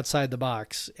go way outside the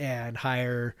box and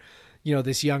hire,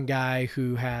 this young guy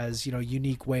who has,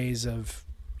 unique ways of,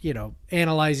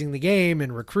 analyzing the game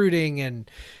and recruiting. And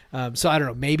so I don't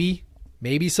know,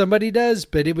 maybe somebody does,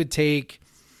 but it would take,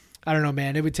 I don't know,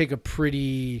 man, it would take a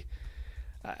pretty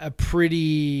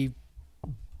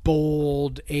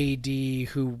bold AD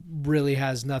who really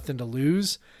has nothing to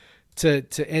lose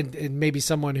and maybe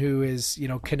someone who is,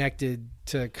 connected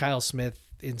to Kyle Smith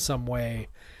in some way.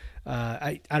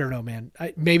 I don't know, man.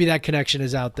 Maybe that connection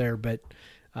is out there, but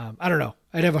I don't know.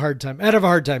 I'd have a hard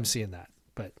time seeing that.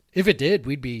 But if it did,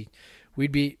 we'd be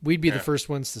the first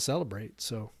ones to celebrate.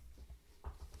 So.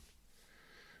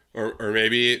 Or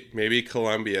maybe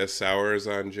Columbia sours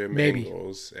on Jim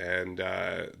Mangles, and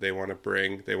they want to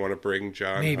bring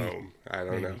John home. I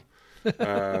don't know.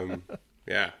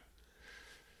 Yeah.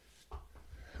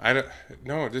 I don't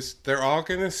know. Just they're all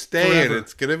gonna stay, forever. And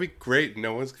it's gonna be great.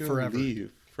 No one's gonna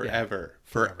leave forever. Yeah.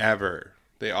 Forever.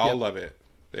 They all love it.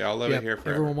 They all love it here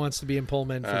forever. Everyone wants to be in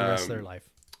Pullman for the rest of their life.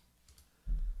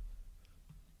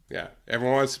 Yeah,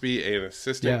 everyone wants to be an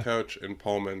assistant coach in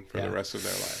Pullman for the rest of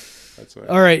their life. That's what.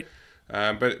 All right.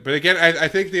 But again, I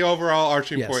think the overall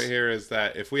arching point here is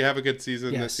that if we have a good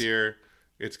season this year,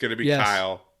 it's going to be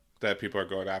Kyle that people are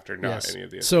going after, not any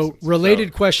of the assistants. So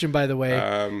related question, by the way,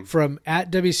 from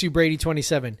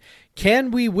 @WCBrady27: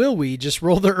 will we just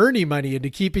roll the Ernie money into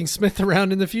keeping Smith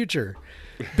around in the future?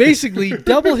 Basically,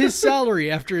 double his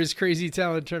salary after his crazy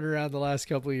talent turnaround the last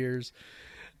couple of years.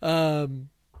 I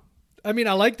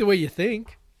like the way you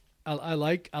think. I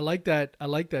like that. I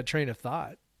like that train of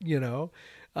thought.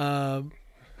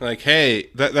 Hey,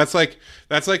 that's like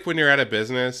when you're at a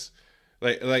business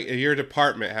Like your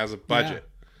department has a budget.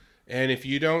 And if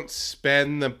you don't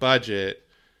spend the budget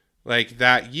like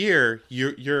that year,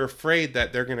 you're afraid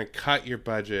that they're going to cut your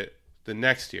budget the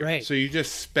next year. Right. So you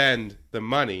just spend the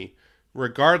money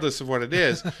regardless of what it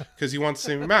is because you want the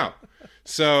same amount.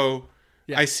 So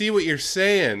I see what you're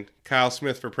saying, Kyle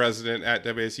Smith for president at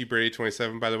WSU Brady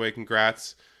 27. By the way,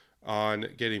 congrats on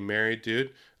getting married,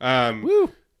 dude.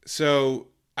 Woo. So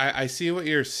I see what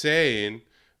you're saying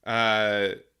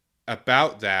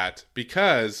about that,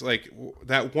 because like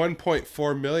that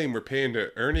 1.4 million we're paying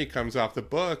to Ernie comes off the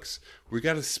books. We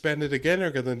got to spend it again, or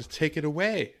they're going to take it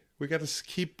away. We got to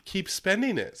keep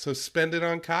spending it. So spend it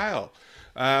on Kyle.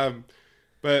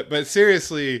 But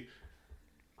seriously,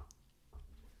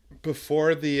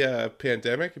 before the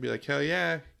pandemic, I'd be like, hell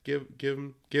yeah, give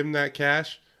him that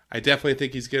cash. I definitely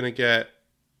think he's going to get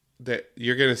that.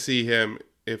 You're going to see him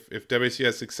if WSU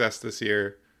has success this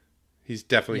year. He's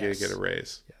definitely going to get a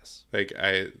raise. Yes. Like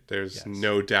there's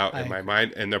no doubt in my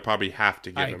mind, and they'll probably have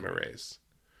to give him a raise.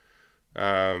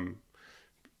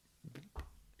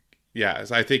 Yeah,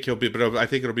 I think he'll be, but I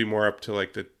think it'll be more up to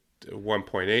like the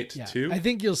 1.8 to 2. I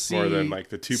think you'll see more than like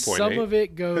the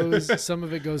 2.8. Some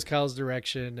of it goes Kyle's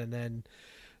direction, and then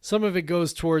some of it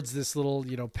goes towards this little,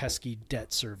 pesky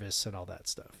debt service and all that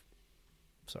stuff.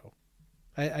 So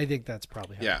I think that's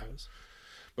probably how it goes.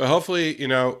 But hopefully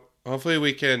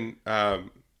we can,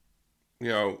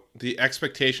 the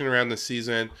expectation around the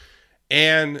season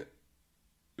and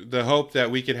the hope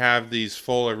that we could have these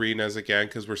full arenas again,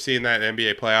 because we're seeing that in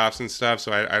NBA playoffs and stuff.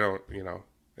 So I don't,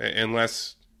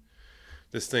 unless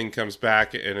this thing comes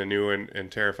back in a new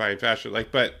and terrifying fashion,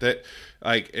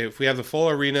 if we have the full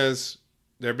arenas,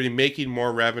 they'll be making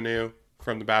more revenue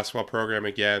from the basketball program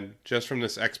again, just from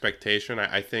this expectation.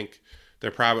 I think they're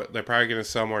probably going to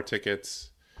sell more tickets.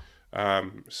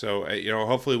 So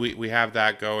hopefully we have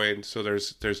that going. So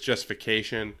there's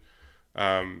justification,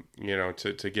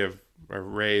 to give a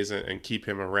raise and keep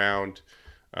him around.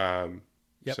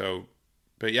 So,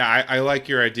 but yeah, I like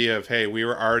your idea of, hey, we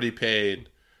were already paid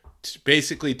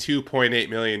basically $2.8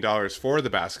 million for the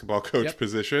basketball coach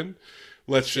position.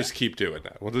 Let's just keep doing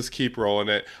that. We'll just keep rolling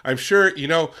it. I'm sure,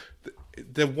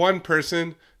 the one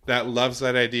person that loves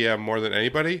that idea more than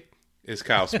anybody is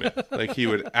Kyle Smith. Like, he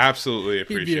would absolutely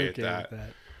appreciate that.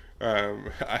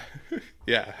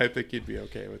 I think he'd be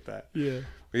okay with that.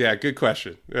 Yeah, good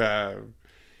question.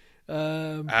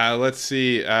 Let's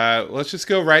see. Let's just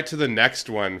go right to the next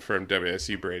one from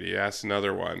WSU Brady. Ask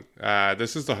another one.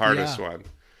 This is the hardest one.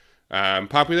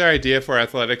 Popular idea for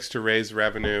athletics to raise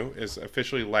revenue is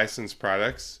officially licensed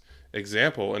products.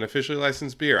 Example, an officially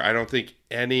licensed beer. I don't think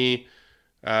any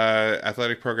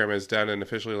athletic program has done an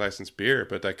officially licensed beer,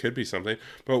 but that could be something.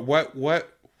 But what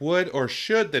would or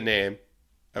should the name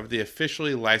of the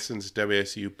officially licensed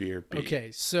WSU beer be?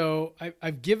 Okay, so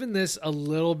I've given this a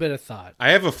little bit of thought.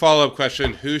 I have a follow-up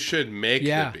question. Who should make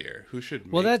the beer? Who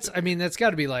should make that's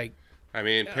got to be like...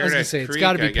 Paradise Creek, it's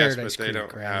got to be but Paradise they Creek,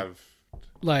 don't right? have...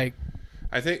 Like...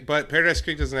 I think, but Paradise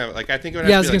Creek doesn't have... Like, I think it would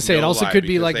have I was to be going to say, it also could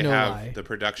be like they No have Lie. the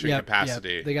production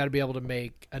capacity. They got to be able to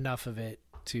make enough of it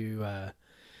to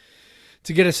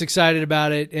get us excited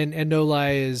about it. And No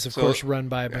Lie is, of course, run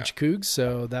by a bunch of Cougs,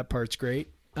 so that part's great.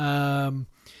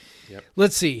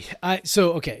 Let's see.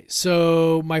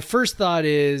 So my first thought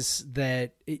is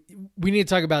that we need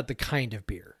to talk about the kind of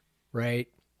beer, right?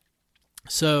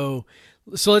 So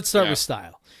let's start with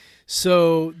style.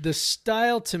 So the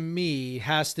style to me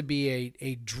has to be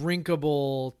a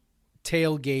drinkable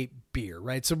tailgate beer,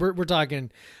 right? So we're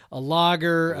talking a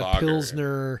lager, a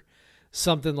pilsner,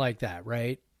 something like that,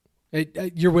 right?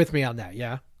 You're with me on that,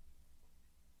 yeah?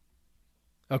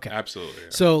 Okay. Absolutely. Yeah.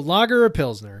 So lager or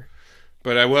pilsner.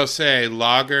 But I will say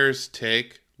lagers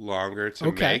take longer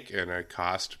to make and it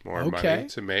cost more money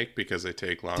to make because they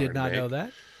take longer Did not to make. know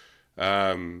that.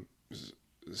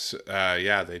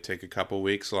 They take a couple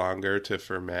weeks longer to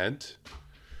ferment.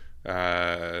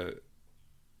 So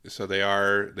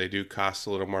they do cost a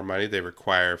little more money. They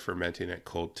require fermenting at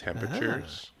cold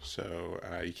temperatures. So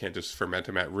you can't just ferment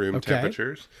them at room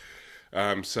temperatures.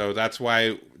 So that's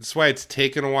why it's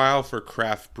taken a while for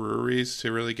craft breweries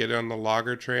to really get on the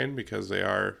lager train, because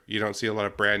you don't see a lot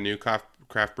of brand new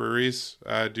craft breweries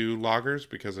do lagers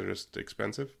because they're just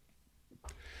expensive.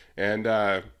 And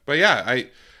but yeah,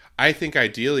 I think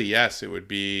ideally, yes, it would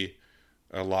be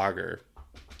a lager,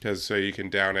 because so you can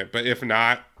down it. But if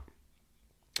not,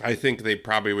 I think they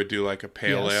probably would do like a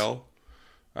pale ale.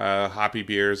 Hoppy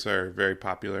beers are very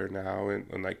popular now, and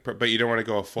but you don't want to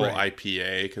go a full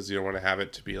IPA because you don't want to have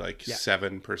it to be like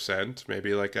 7%.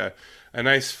 Maybe like a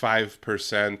nice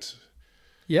 5%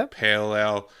 pale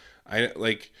ale.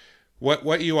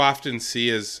 what you often see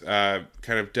is kind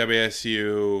of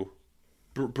WSU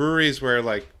breweries where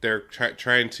like they're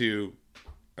trying to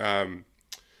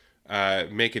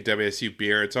make a WSU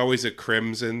beer. It's always a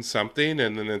crimson something,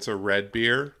 and then it's a red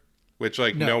beer, which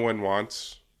like no one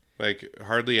wants. Like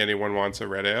hardly anyone wants a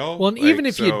red ale. Well, and like, even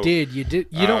if so, you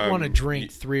don't want to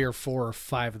drink 3 or 4 or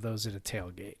 5 of those at a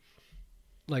tailgate.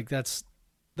 Like that's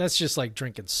just like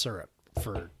drinking syrup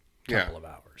for a couple of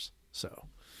hours. So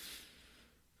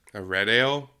a red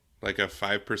ale, like a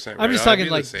 5%. I'm just talking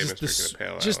like just the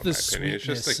sweetness. It's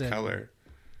just the color.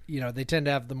 They tend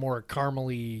to have the more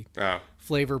caramely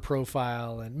flavor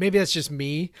profile, and maybe that's just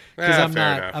me because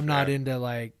I'm not into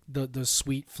like the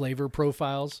sweet flavor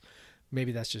profiles.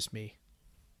 Maybe that's just me.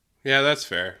 Yeah, that's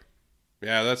fair.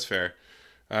 But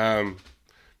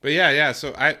yeah.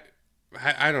 So I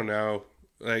don't know.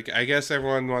 Like, I guess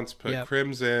everyone wants to put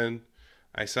Crimson.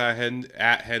 I saw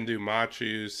at Hendu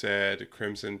Machu said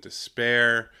Crimson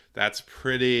Despair. That's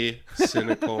pretty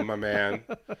cynical, my man.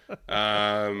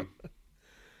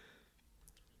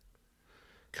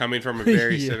 Coming from a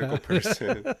very cynical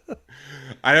person.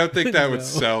 I don't think that would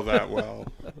sell that well.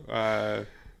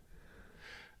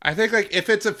 I think like if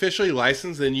it's officially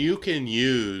licensed, then you can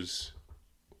use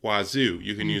Wazoo.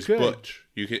 You can use Butch.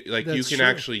 You can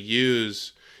actually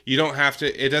use. You don't have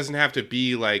to. It doesn't have to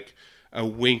be like a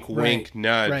wink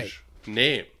nudge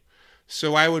name.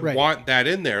 So I would want that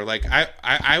in there. Like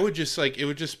I would just like it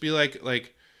would just be like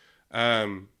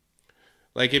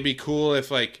it'd be cool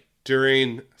if like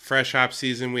during fresh hop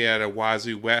season we had a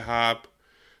Wazoo wet hop.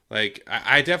 Like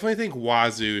I definitely think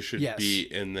Wazoo should be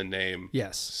in the name.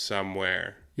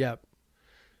 Somewhere. Yep.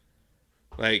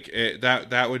 Like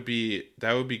that would be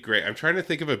great. I'm trying to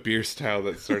think of a beer style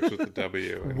that starts with a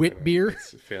W. Wit beer.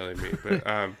 It's failing me,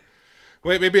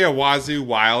 but maybe a Wazoo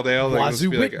Wild Ale. Wazoo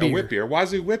wit beer. A wit beer.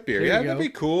 Wazoo wit beer. Yeah, that'd be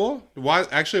cool.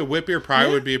 Actually, a wit beer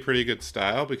probably would be a pretty good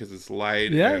style because it's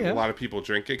light and a lot of people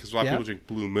drink it because a lot of people drink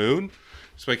Blue Moon.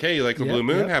 It's like, hey, you like a Blue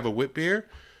Moon? Have a wit beer.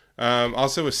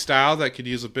 Also a style that could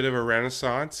use a bit of a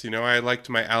renaissance. I liked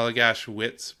my Allagash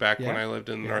wits back when I lived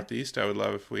in the Northeast. I would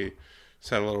love if we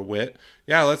just had a little wit.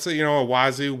 Yeah, let's say, a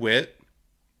Wazoo wit.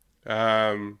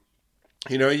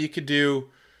 You could do,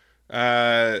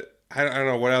 I don't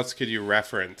know, what else could you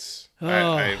reference?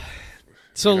 Maybe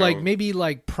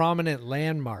like prominent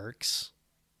landmarks,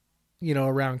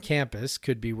 around campus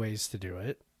could be ways to do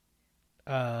it.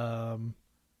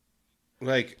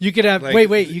 Like you could have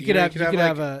you could have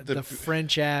the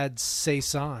French ad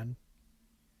saison.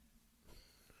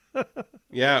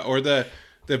 Or the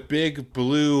big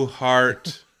blue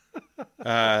heart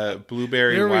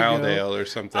blueberry wild ale or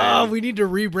something. Oh, we need to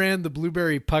rebrand the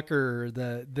blueberry pucker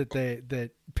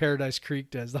that Paradise Creek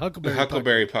does. The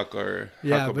Huckleberry Pucker.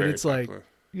 Yeah, but it's Puckler.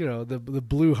 Like the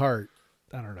blue heart.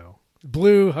 I don't know.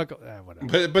 Blue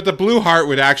whatever. But the blue heart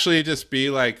would actually just be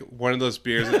like one of those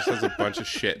beers that just has a bunch of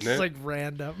shit in it. It's like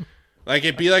random. Like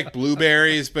it'd be like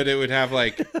blueberries, but it would have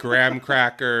like graham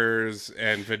crackers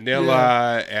and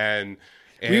vanilla and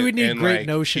we would need Great like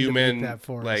Notion human, to make that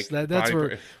for us. Like That's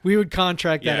where we would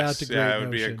contract that out to Great Notion. Yeah, it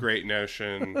would be a Great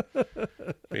Notion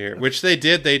beer, which they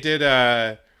did. They did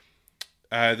an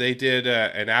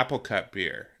apple cut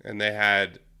beer, and they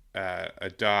had a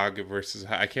dog versus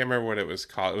I can't remember what it was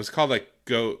called. It was called like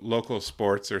Go Local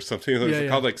Sports or something. It was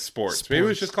called like Sports. Maybe it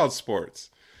was just called Sports.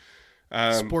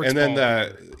 Sports and then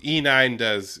the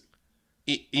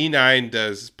E9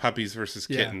 does puppies versus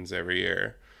kittens every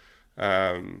year.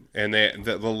 And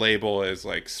the label is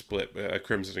like split a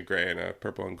crimson and gray and a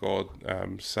purple and gold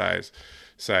side.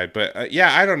 But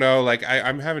I don't know. Like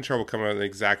I'm having trouble coming up with an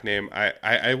exact name.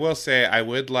 I will say I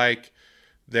would like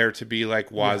there to be like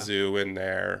Wazoo in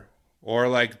there or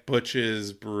like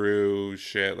Butch's Brew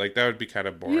shit. Like that would be kind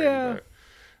of boring. Yeah.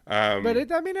 But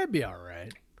it'd be all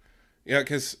right. Yeah,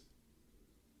 because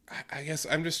I guess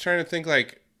I'm just trying to think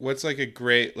like what's like a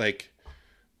great like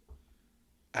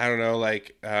I don't know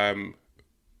like I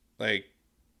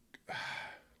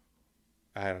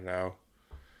don't know.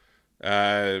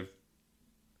 I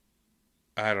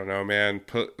don't know, man.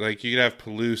 Like you could have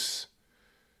Palouse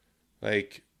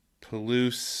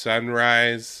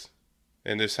Sunrise,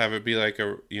 and just have it be like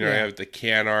you have the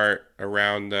can art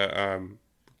around the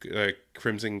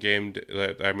Crimson game.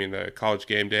 The College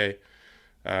game day,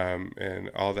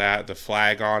 and all that. The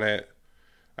flag on it.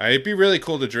 It'd be really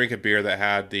cool to drink a beer that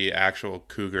had the actual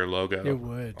Cougar logo. It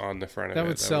would. On the front of it. That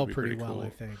would sell pretty well, cool. I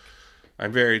think.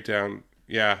 I'm very down.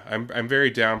 Yeah, I'm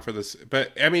very down for this.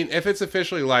 But I mean, if it's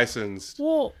officially licensed,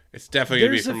 it's definitely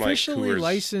gonna be from like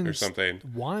Coors or something.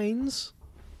 Wines.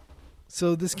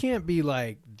 So this can't be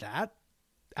like that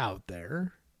out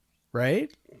there,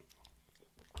 right?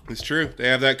 It's true. They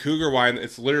have that Cougar wine.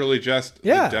 It's literally just the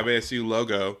WSU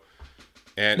logo,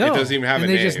 and it doesn't even have a name.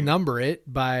 And they just number it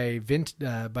by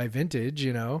vintage.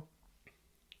 You know.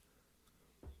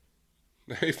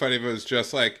 It'd be funny if it was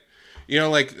just like,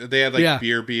 like they had like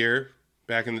beer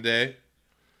back in the day.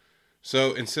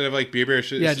 So instead of like beer,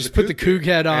 just put the Coug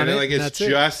head on it. Like it's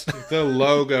just the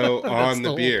logo on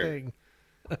the beer.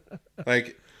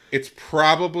 Like it's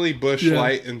probably Busch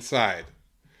Light inside,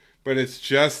 but it's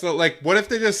just like, what if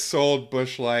they just sold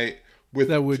Busch Light with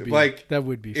that would be like that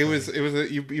would be. Funny.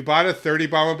 You bought a 30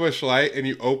 bomb of Busch Light and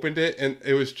you opened it and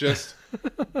it was just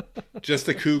just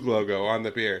the Coug logo on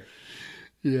the beer.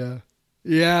 Yeah.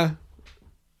 Yeah.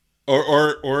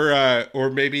 Or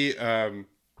maybe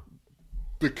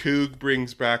the Coug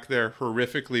brings back their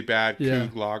horrifically bad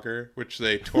Coug lager, which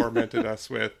they tormented us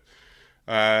with.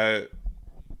 And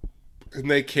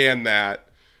they can that.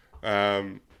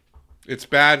 It's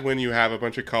bad when you have a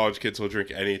bunch of college kids who will drink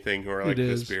anything who are like,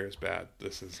 this beer is bad.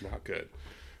 This is not good.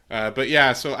 But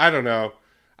yeah, so I don't know.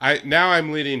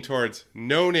 I'm leaning towards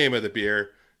no name of the beer,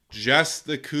 just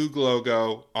the Coug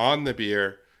logo on the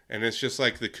beer. And it's just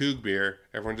like the Coug beer.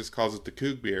 Everyone just calls it the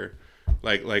Coug beer.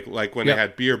 Like when they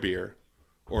had beer.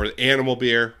 Or animal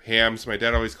beer, hams. My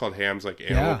dad always called hams like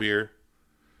animal beer.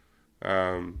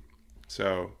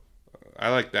 So I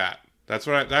like that. That's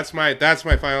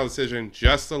my final decision.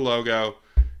 Just the logo,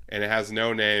 and it has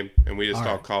no name, and we just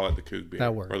all call it the Coug beer.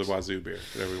 That works. Or the Wazoo beer,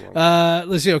 whatever you want.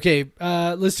 Let's see. Okay,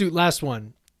 let's do last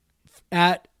one.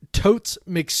 At Totes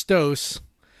McStose,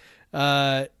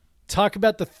 talk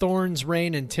about the Thorns,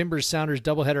 Rain, and Timbers Sounders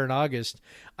doubleheader in August.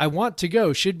 I want to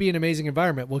go. Should be an amazing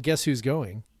environment. Well, guess who's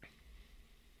going?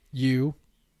 You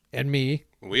and me.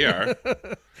 We are.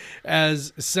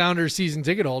 As Sounders season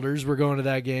ticket holders, we're going to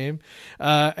that game.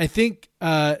 I think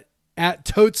at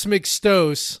Totes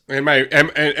McStose. And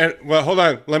well, hold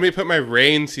on. Let me put my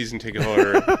Rain season ticket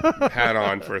holder hat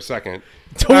on for a second.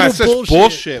 Total such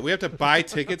bullshit. We have to buy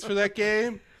tickets for that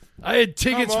game? I had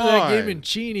tickets for that game in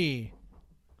Cheney.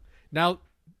 Now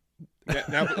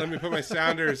let me put my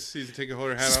Sounders season ticket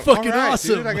holder hat on. It's fucking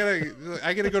awesome. Dude,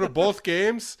 I gotta go to both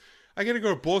games. I got to go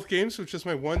to both games with just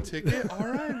my one ticket? All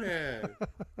right, man.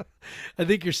 I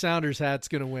think your Sounders hat's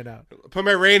going to win out. Put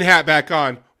my Rain hat back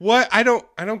on. What? I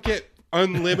don't get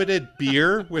unlimited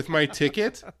beer with my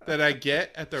ticket that I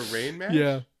get at the Rain match?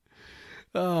 Yeah.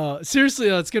 Seriously,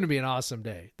 that's going to be an awesome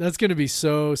day. That's going to be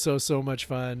so much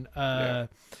fun. I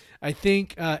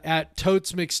think at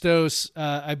Totes McStose,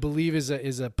 I believe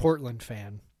is a Portland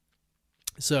fan.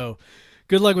 So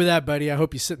good luck with that, buddy. I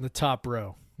hope you sit in the top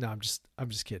row. No, I'm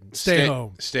just kidding. Stay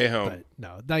home. Stay home. But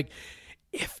no, like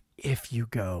if you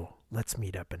go, let's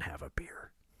meet up and have a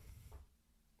beer.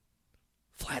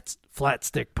 Flat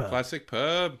Stick Pub. Classic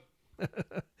pub.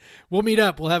 We'll meet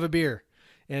up. We'll have a beer,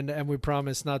 and we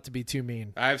promise not to be too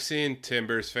mean. I've seen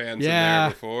Timbers fans in there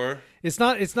before. It's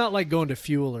not like going to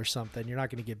Fuel or something. You're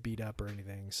not going to get beat up or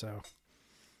anything. So,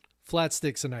 Flat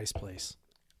Stick's a nice place.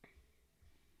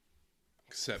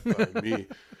 Except by me.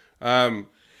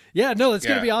 Yeah, no, it's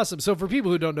going to be awesome. So for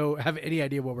people who have any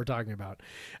idea what we're talking about,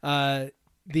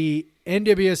 the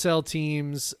NWSL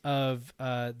teams of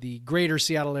the greater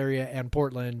Seattle area and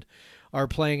Portland are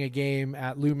playing a game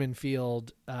at Lumen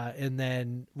Field. And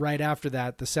then right after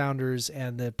that, the Sounders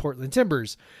and the Portland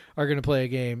Timbers are going to play a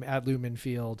game at Lumen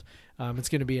Field. It's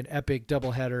going to be an epic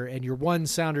doubleheader, and your one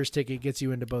Sounders ticket gets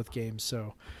you into both games.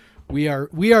 So we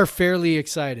are fairly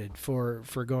excited for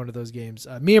going to those games.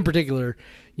 Me in particular,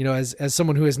 as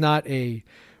someone who is not a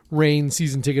Rain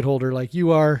season ticket holder like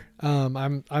you are,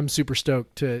 I'm super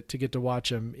stoked to get to watch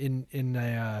them in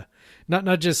a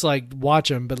not just like watch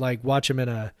them, but like watch them in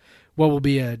a what will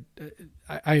be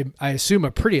I assume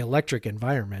a pretty electric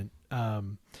environment.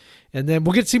 And then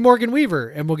we'll get to see Morgan Weaver,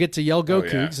 and we'll get to yell "Go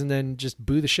Cougs," and then just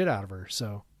boo the shit out of her.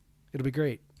 So it'll be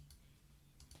great.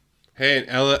 Hey, and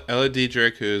Ella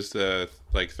Diedrich, who's the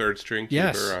third string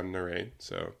keeper on the Rain,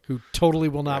 so who totally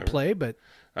will not play, but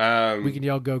we can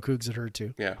yell "Go Cougs" at her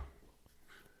too. Yeah.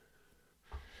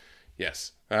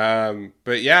 Yes.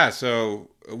 But yeah, so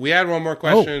we had one more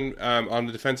question on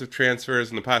the defensive transfers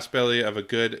and the possibility of a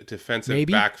good defensive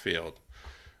backfield.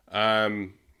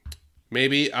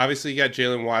 Maybe, obviously, you got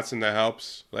Jalen Watson that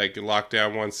helps, lock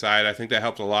down one side. I think that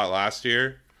helped a lot last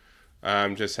year,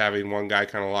 just having one guy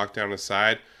kind of lock down the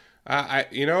side.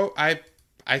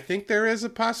 I think there is a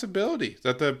possibility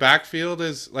that the backfield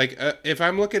is if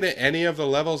I'm looking at any of the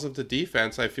levels of the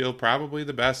defense, I feel probably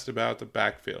the best about the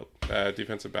backfield,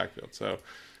 defensive backfield. So,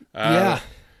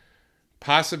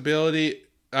 possibility.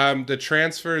 The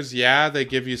transfers, they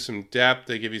give you some depth,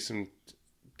 they give you some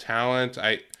talent.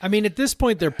 I mean, at this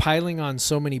point, they're piling on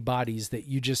so many bodies that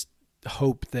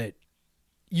hope that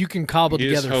you can cobble You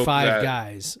just together hope 5 that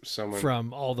guys someone-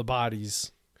 from all the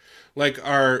bodies. Like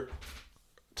our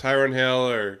Tyron Hill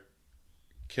or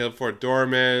Kilford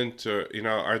Dormant, or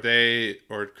are they,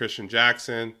 or Christian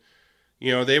Jackson?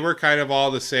 They were kind of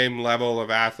all the same level of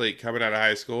athlete coming out of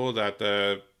high school that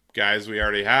the guys we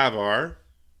already have are.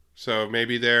 So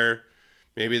maybe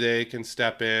they can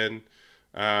step in.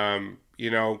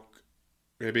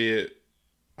 Maybe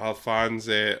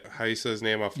Alphonse, how you say his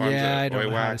name? Alphonse. Yeah, I don't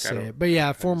know how to say it, but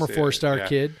yeah, former 4-star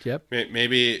kid. Yep.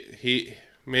 Maybe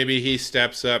he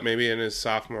steps up. Maybe in his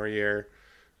sophomore year.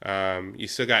 You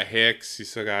still got Hicks. You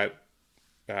still got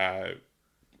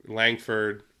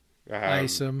Langford.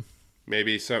 Isom.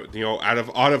 Maybe some. Out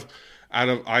of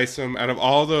Isom, out of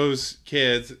all those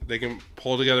kids, they can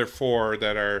pull together 4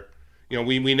 that are.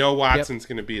 We know Watson's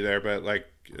going to be there, but like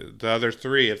the other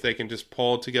 3, if they can just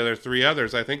pull together 3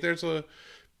 others, I think there's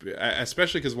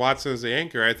especially because Watson is the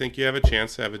anchor, I think you have a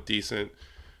chance to have a decent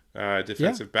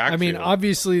defensive backfield. I mean,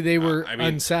 obviously they were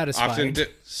unsatisfied,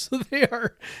 so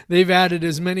they've added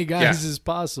as many guys as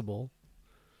possible.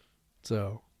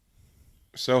 So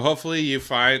hopefully you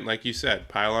find, like you said,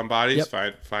 pile on bodies.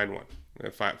 Find one.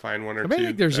 Find one or two. I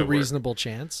think there's a reasonable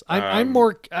chance. I'm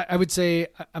more. I would say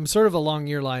I'm sort of along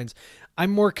your lines. I'm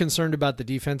more concerned about the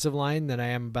defensive line than I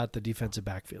am about the defensive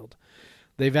backfield.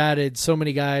 They've added so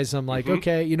many guys. I'm like,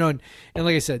 okay, and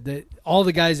like I said, all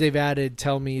the guys they've added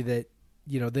tell me that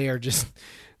they are just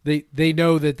they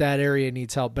know that area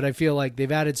needs help. But I feel like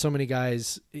they've added so many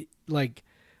guys. Like,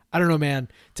 I don't know, man.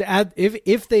 To add,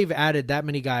 if they've added that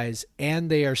many guys and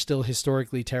they are still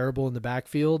historically terrible in the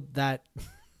backfield, that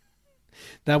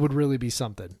would really be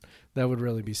something.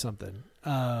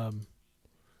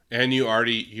 And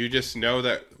you just know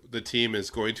that the team is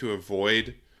going to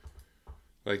avoid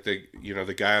like the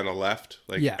guy on the left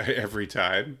every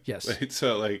time. Yes. Right?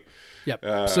 So like. Yep.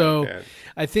 And,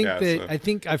 I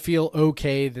think I feel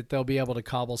okay that they'll be able to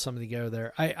cobble something together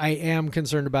there. I am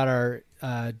concerned about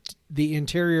the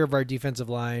interior of our defensive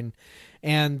line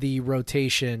and the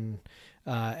rotation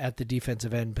at the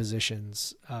defensive end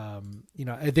positions.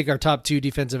 I think our top 2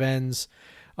 defensive ends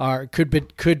could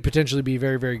potentially be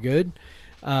very, very good.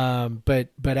 But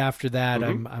after that,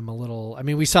 I'm a little. I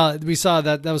mean, we saw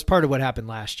that was part of what happened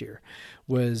last year.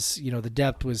 Was the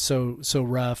depth was so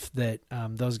rough that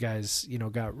those guys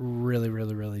got really,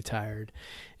 really, really tired,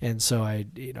 and so I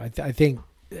think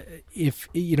if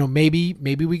maybe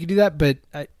we could do that, but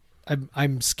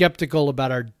I'm skeptical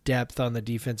about our depth on the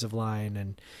defensive line,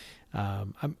 and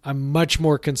I'm much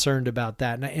more concerned about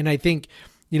that, and I think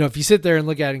if you sit there and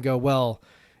look at it and go, well,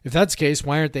 if that's the case,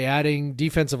 why aren't they adding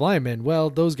defensive linemen? Well,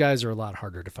 those guys are a lot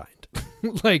harder to find.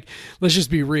 Like, let's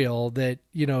just be real that,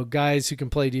 guys who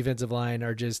can play defensive line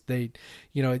are just,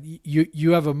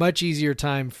 you have a much easier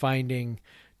time finding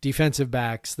defensive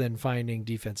backs than finding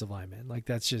defensive linemen. Like,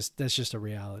 that's just a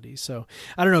reality. So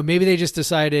I don't know, maybe they just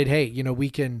decided, hey,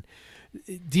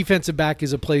 defensive back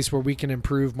is a place where we can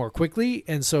improve more quickly.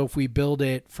 And so if we build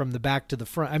it from the back to the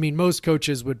front, I mean, most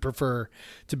coaches would prefer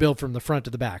to build from the front to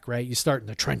the back, right? You start in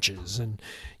the trenches and,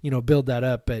 build that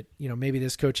up. But, maybe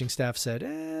this coaching staff said,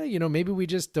 maybe we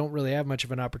just don't really have much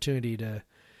of an opportunity to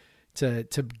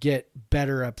get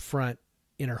better up front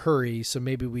in a hurry. So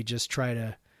maybe we just try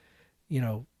to,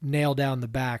 nail down the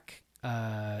back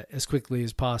as quickly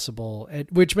as possible,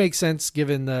 which makes sense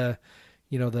given the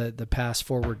pass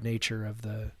forward nature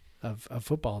of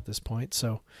football at this point.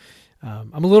 So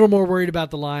I'm a little more worried about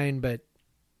the line, but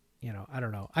I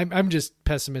don't know. I'm just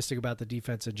pessimistic about the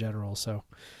defense in general. So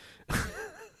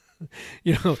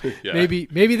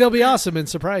maybe they'll be awesome and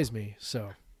surprise me.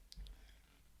 So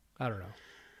I don't know.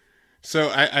 So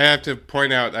I have to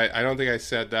point out, I don't think I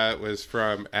said that was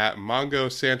from at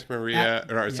Mongo Santa Maria,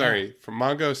 from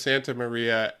Mongo Santa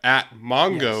Maria at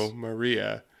Mongo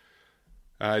Maria.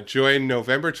 Joined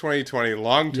November 2020,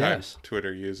 longtime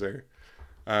Twitter user.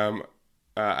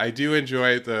 I do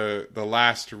enjoy the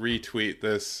last retweet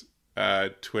this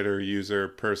Twitter user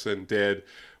person did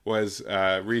was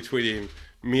retweeting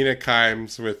Mina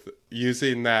Kimes with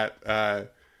using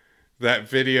that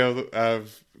video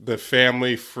of the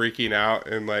family freaking out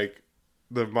and like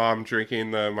the mom drinking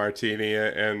the martini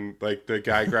and like the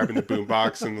guy grabbing the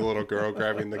boombox and the little girl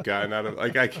grabbing the gun out of I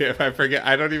forget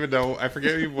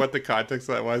even what the context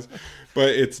of that was, but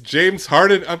it's James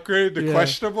Harden upgraded to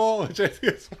questionable, which I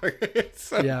think it's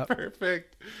so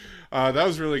perfect. That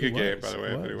was a really good game, by the way.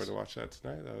 If anyone to watch that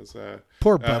tonight, that was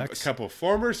poor Bucks. A couple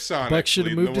former Sonics. Bucks should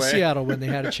have moved to Seattle when they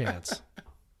had a chance.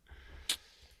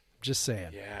 Just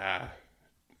saying. Yeah.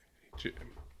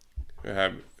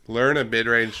 Learn a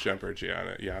mid-range jumper,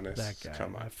 Giannis. That guy,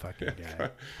 come on, that fucking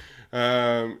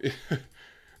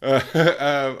guy.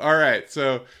 All right.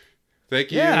 So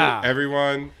thank you,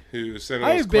 everyone who sent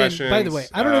us questions. By the way,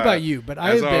 I don't know about you, but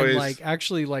I have been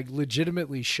actually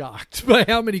legitimately shocked by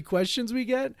how many questions we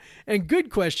get, and good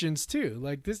questions too.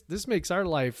 Like this makes our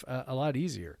life a lot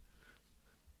easier.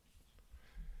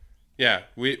 Yeah,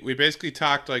 we basically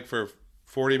talked for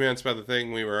 40 minutes about the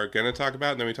thing we were going to talk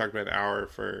about, and then we talked about an hour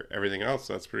for everything else.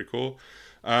 So that's pretty cool.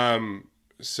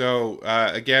 So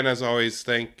again, as always,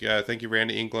 thank you,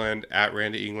 Randy England at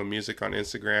Randy England Music on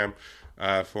Instagram,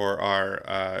 for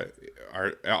our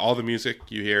all the music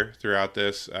you hear throughout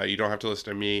this. You don't have to listen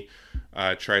to me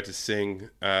try to sing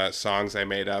songs I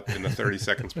made up in the 30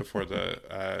 seconds before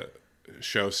the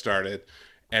show started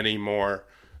anymore.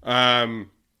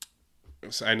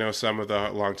 So I know some of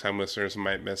the longtime listeners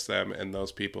might miss them, and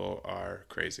those people are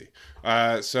crazy.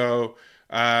 I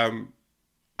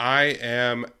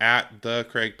am at the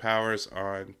Craig Powers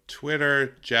on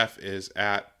Twitter. Jeff is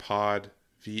at Pod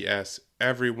VS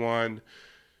Everyone.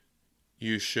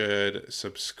 You should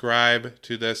subscribe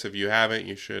to this if you haven't.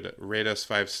 You should rate us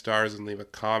 5 stars and leave a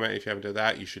comment if you haven't done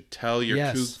that. You should tell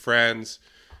your Kook friends,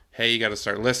 hey, you got to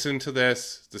start listening to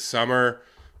this. The summer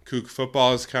Kook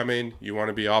football is coming. You want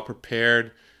to be all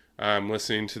prepared.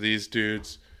 Listening to these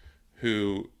dudes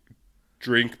who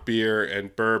drink beer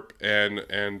and burp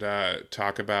and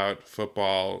talk about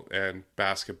football and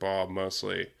basketball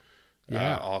mostly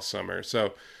all summer.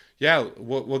 So yeah,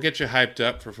 we'll get you hyped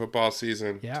up for football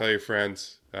season. Yeah. Tell your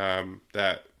friends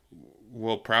that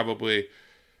we'll probably,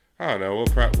 I don't know,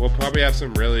 we'll probably have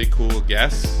some really cool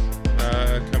guests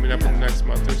coming up in the next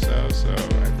month or so. So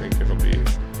I think it'll be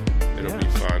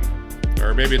fun.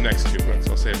 Or maybe the next 2 months.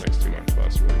 I'll say the next 2 months. We'll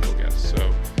have some really cool guests.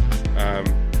 So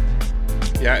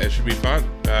yeah, it should be fun.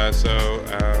 Go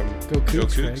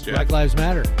Cougs, Black Lives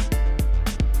Matter.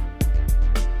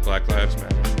 Black Lives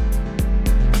Matter.